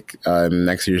draft pick in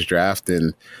next year's draft,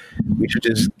 and we should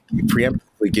just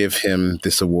preemptively give him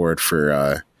this award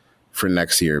for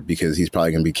next year, because he's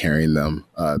probably going to be carrying them.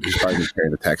 He's probably going to carry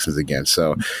the Texans again.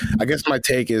 So I guess my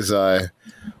take is,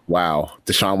 wow,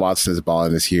 Deshaun Watson is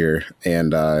balling this year.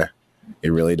 And it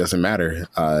really doesn't matter.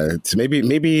 So maybe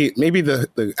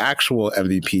the actual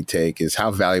MVP take is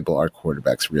how valuable are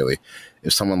quarterbacks really?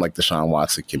 If someone like Deshaun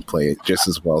Watson can play just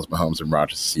as well as Mahomes and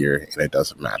Rodgers this year, and it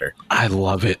doesn't matter. I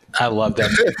love it. I love that.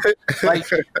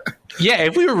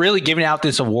 If we were really giving out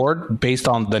this award based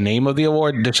on the name of the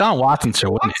award, Deshaun Watson should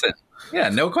win it. Yeah,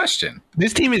 no question.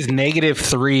 This team is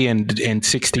 -3 and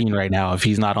 16 right now if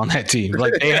he's not on that team.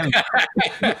 Like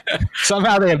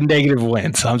somehow they have negative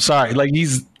wins. I'm sorry. Like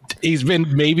he's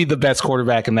been maybe the best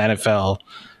quarterback in the NFL,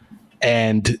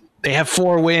 and they have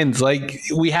 4 wins. Like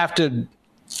we have to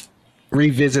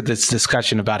revisit this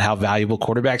discussion about how valuable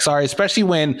quarterbacks are, especially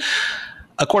when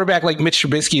a quarterback like Mitch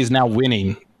Trubisky is now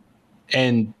winning,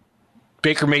 and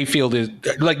Baker Mayfield is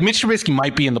like Mitch Trubisky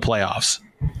might be in the playoffs,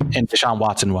 and Deshaun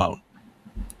Watson won't.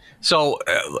 So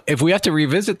if we have to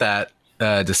revisit that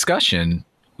discussion,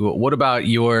 what about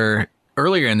your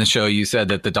earlier in the show? You said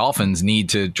that the Dolphins need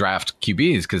to draft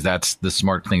QBs because that's the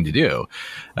smart thing to do.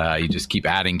 You just keep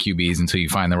adding QBs until you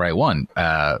find the right one.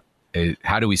 How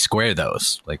do we square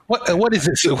those? Like what is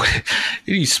this? Are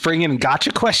you springing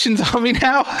gotcha questions on me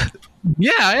now?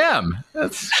 Yeah, I am.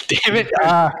 Damn it.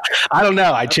 I don't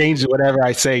know. I changed whatever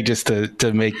I say just to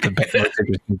make the most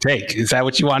interesting take. Is that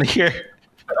what you want to hear?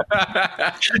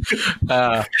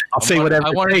 I'll say whatever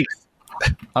it takes.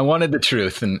 I wanted the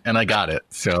truth, and I got it.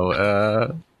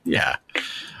 So, yeah.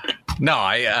 No,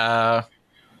 I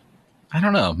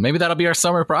don't know. Maybe that'll be our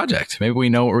summer project. Maybe we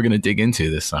know what we're going to dig into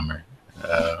this summer.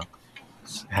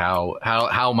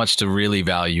 How much to really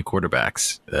value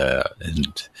quarterbacks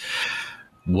and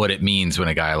what it means when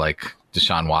a guy like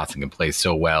Deshaun Watson can play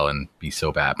so well and be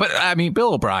so bad. But, I mean,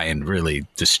 Bill O'Brien really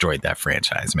destroyed that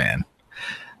franchise, man.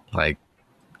 Like,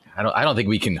 I don't think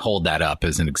we can hold that up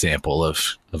as an example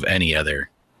of any other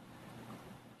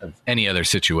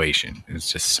situation. It's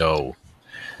just so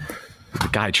the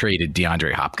guy traded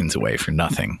DeAndre Hopkins away for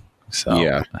nothing. So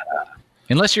yeah,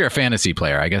 unless you're a fantasy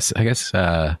player, I guess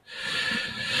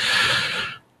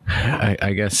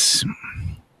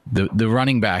the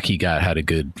running back he got had a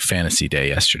good fantasy day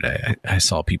yesterday. I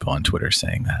saw people on Twitter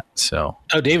saying that. So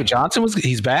David Johnson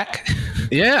he's back.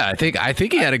 Yeah, I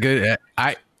think he had a good.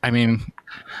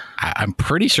 I'm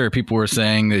pretty sure people were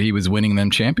saying that he was winning them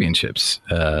championships.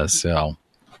 That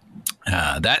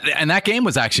game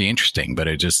was actually interesting, but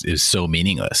it just is so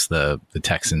meaningless. The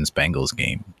Texans Bengals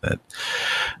game that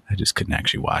I just couldn't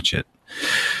actually watch it.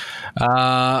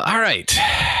 All right,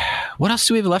 what else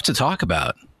do we have left to talk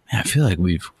about? I feel like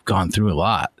we've gone through a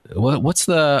lot. What's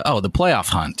the playoff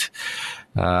hunt?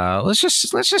 Let's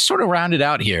just sort of round it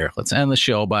out here. Let's end the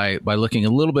show by looking a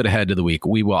little bit ahead to the week.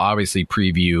 We will obviously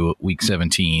preview week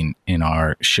 17 in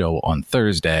our show on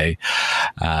Thursday.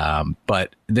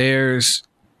 But there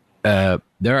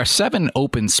are 7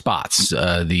 open spots.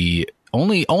 The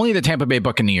only the Tampa Bay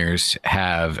Buccaneers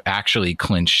have actually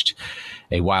clinched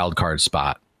a wild card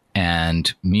spot.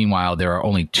 And meanwhile, there are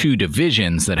only 2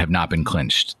 divisions that have not been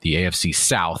clinched. The AFC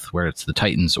South, where it's the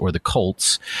Titans or the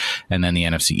Colts, and then the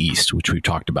NFC East, which we've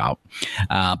talked about.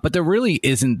 But there really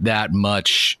isn't that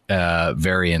much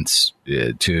variance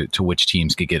to which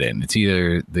teams could get in. It's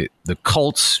either the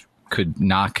Colts could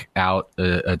knock out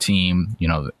a team. You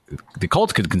know, the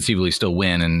Colts could conceivably still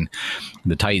win, and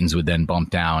the Titans would then bump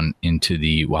down into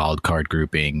the wild card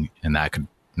grouping, and that could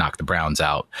knock the Browns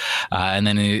out. And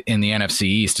then in the NFC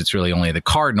East, it's really only the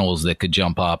Cardinals that could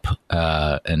jump up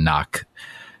and knock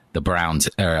the Bears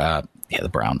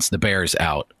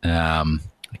out.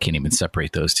 I can't even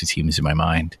separate those 2 teams in my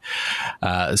mind.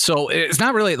 So it's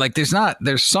not really like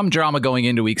there's some drama going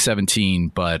into week 17,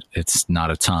 but it's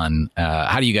not a ton.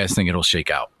 How do you guys think it'll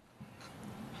shake out?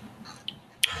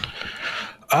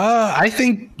 I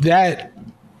think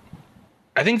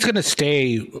it's going to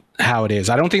stay how it is.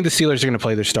 I don't think the Steelers are going to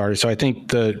play their starters, so I think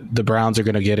the Browns are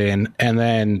going to get in. And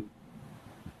then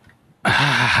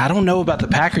I don't know about the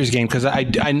Packers game because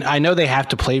I know they have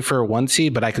to play for a 1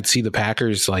 seed, but I could see the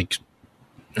Packers like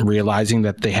realizing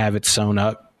that they have it sewn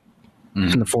up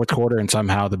in the fourth quarter, and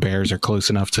somehow the Bears are close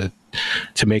enough to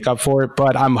make up for it.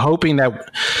 But I'm hoping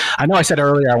that I know I said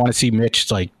earlier I want to see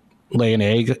Mitch like lay an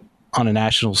egg on a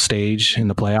national stage in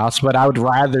the playoffs, but I would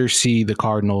rather see the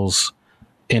Cardinals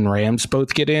and Rams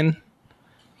both get in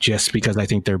just because I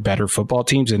think they're better football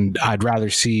teams. And I'd rather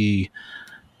see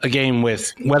a game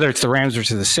with whether it's the Rams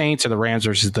versus the Saints or the Rams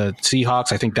versus the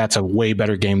Seahawks. I think that's a way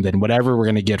better game than whatever we're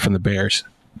going to get from the Bears.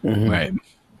 Mm-hmm. Right.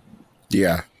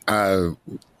 Yeah.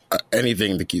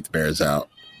 Anything to keep the Bears out.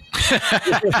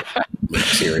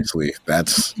 Seriously,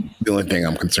 that's the only thing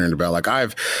I'm concerned about. Like I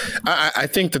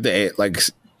think that like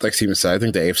Steven said, I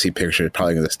think the AFC picture is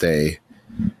probably going to stay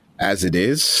as it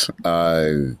is.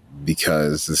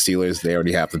 because the Steelers, they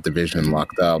already have the division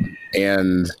locked up,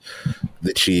 and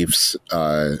the Chiefs, they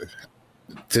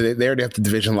already have the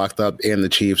division locked up, and the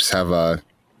Chiefs have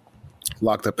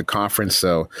locked up the conference.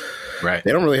 So they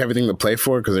don't really have anything to play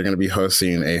for because they're going to be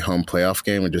hosting a home playoff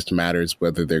game. It just matters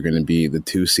whether they're going to be the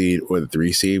 2 seed or the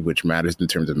 3 seed, which matters in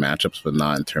terms of matchups, but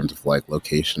not in terms of like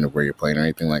location of where you're playing or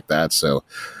anything like that. So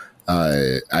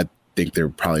I think they're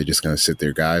probably just going to sit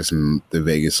their guys, and the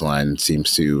Vegas line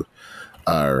seems to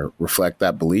reflect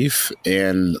that belief.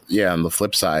 And on the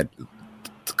flip side,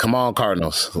 come on,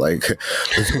 Cardinals! Like,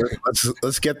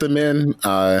 let's get them in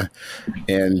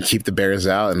and keep the Bears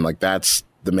out. And like, that's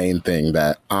the main thing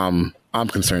that I'm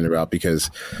concerned about, because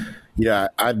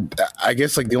I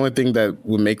guess like the only thing that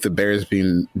would make the Bears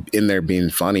being in there being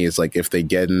funny is like if they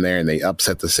get in there and they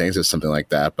upset the Saints or something like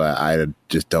that. But I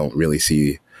just don't really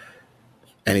see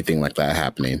anything like that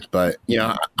happening. But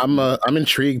I'm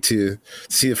intrigued to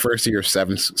see the first year of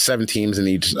seven teams in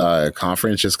each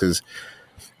conference, just because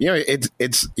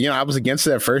it's I was against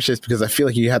it at first just because I feel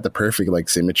like you had the perfect like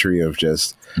symmetry of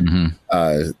just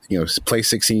play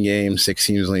 16 games, 6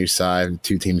 teams on each side,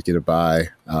 2 teams get a bye.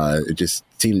 It just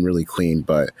seemed really clean.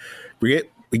 But we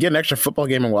get an extra football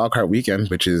game on Wild Card Weekend,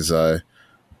 which is going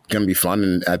to be fun.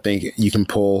 And I think if you can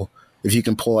pull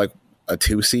like a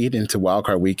 2 seed into Wild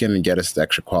Card Weekend and get us the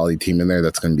extra quality team in there,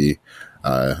 that's going to be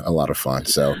a lot of fun.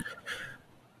 So,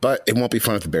 but it won't be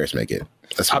fun if the Bears make it.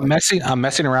 I'm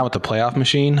messing around with the playoff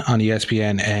machine on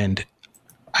ESPN, and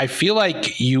I feel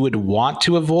like you would want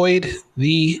to avoid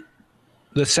the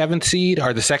 7th seed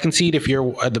or the 2nd seed if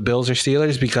you're the Bills or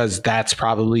Steelers, because that's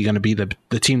probably going to be the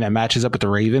team that matches up with the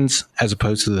Ravens as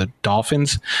opposed to the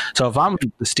Dolphins. So if I'm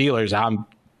the Steelers,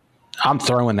 I'm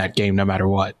throwing that game no matter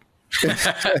what.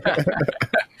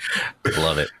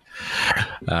 Love it.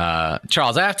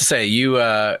 Charles, I have to say you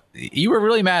were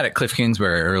really mad at Cliff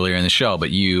Kingsbury earlier in the show,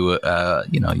 but you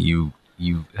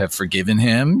have forgiven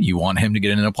him. You want him to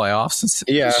get into the playoffs.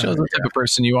 It shows the type of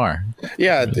person you are.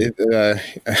 Yeah,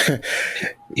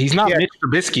 he's not Mitch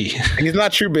Trubisky. He's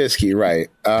not Trubisky, right?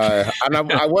 And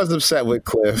I was upset with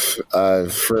Cliff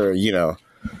for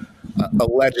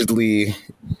allegedly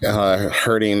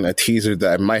hurting a teaser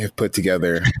that I might have put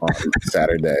together on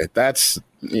Saturday. That's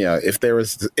if there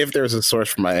was a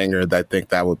source for my anger, I think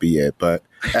that would be it. But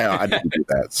I didn't do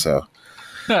that. So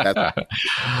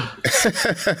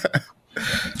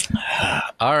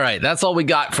all right, that's all we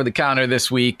got for the counter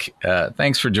this week.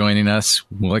 Thanks for joining us.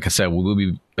 Like I said, we'll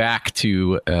be back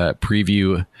to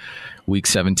preview week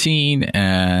 17,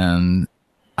 and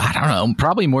I don't know,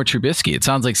 probably more Trubisky. It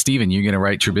sounds like, Steven, you're going to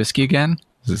write Trubisky again?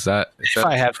 If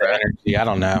I have the energy, I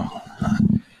don't know.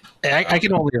 I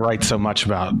can only write so much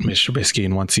about Mitch Trubisky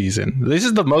in one season. This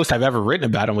is the most I've ever written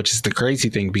about him, which is the crazy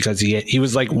thing, because he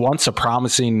was like once a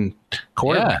promising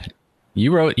quarterback. Yeah.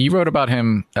 You wrote about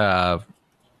him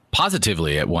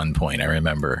positively at one point. I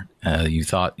remember you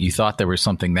thought there was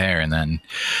something there, and then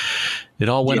it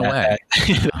all went away.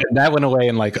 That went away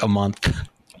in like a month.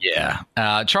 Yeah.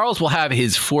 Charles will have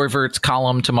his Forverts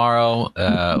column tomorrow.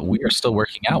 We are still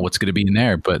working out what's going to be in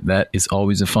there, but that is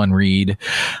always a fun read.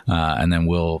 And then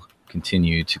we'll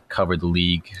continue to cover the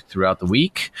league throughout the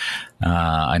week.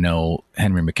 I know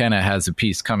Henry McKenna has a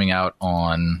piece coming out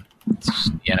on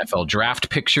the NFL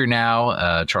draft picture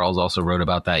now. Charles also wrote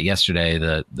about that yesterday.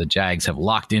 The Jags have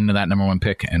locked into that number 1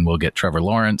 pick, and we'll get Trevor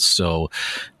Lawrence. So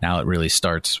now it really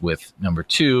starts with number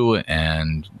 2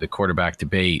 and the quarterback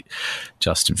debate.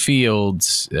 Justin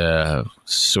Fields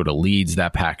sort of leads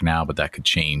that pack now, but that could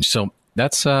change. So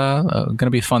that's going to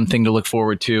be a fun thing to look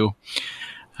forward to.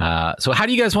 So how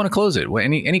do you guys want to close it?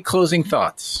 Any closing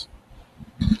thoughts?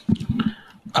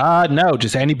 No,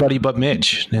 just anybody but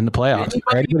Mitch in the playoffs.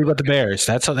 Anybody but the Bears.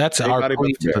 That's our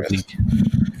plea for the league.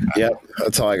 Yep,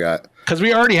 that's all I got. Because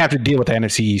we already have to deal with the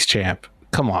NFC East champ.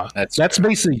 Come on, that's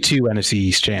basically 2 NFC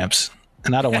East champs,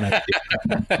 and I don't want to do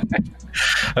that.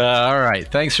 All right,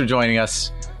 thanks for joining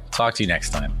us. Talk to you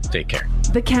next time. Take care.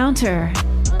 The Counter,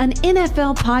 an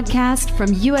NFL podcast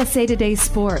from USA Today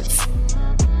Sports.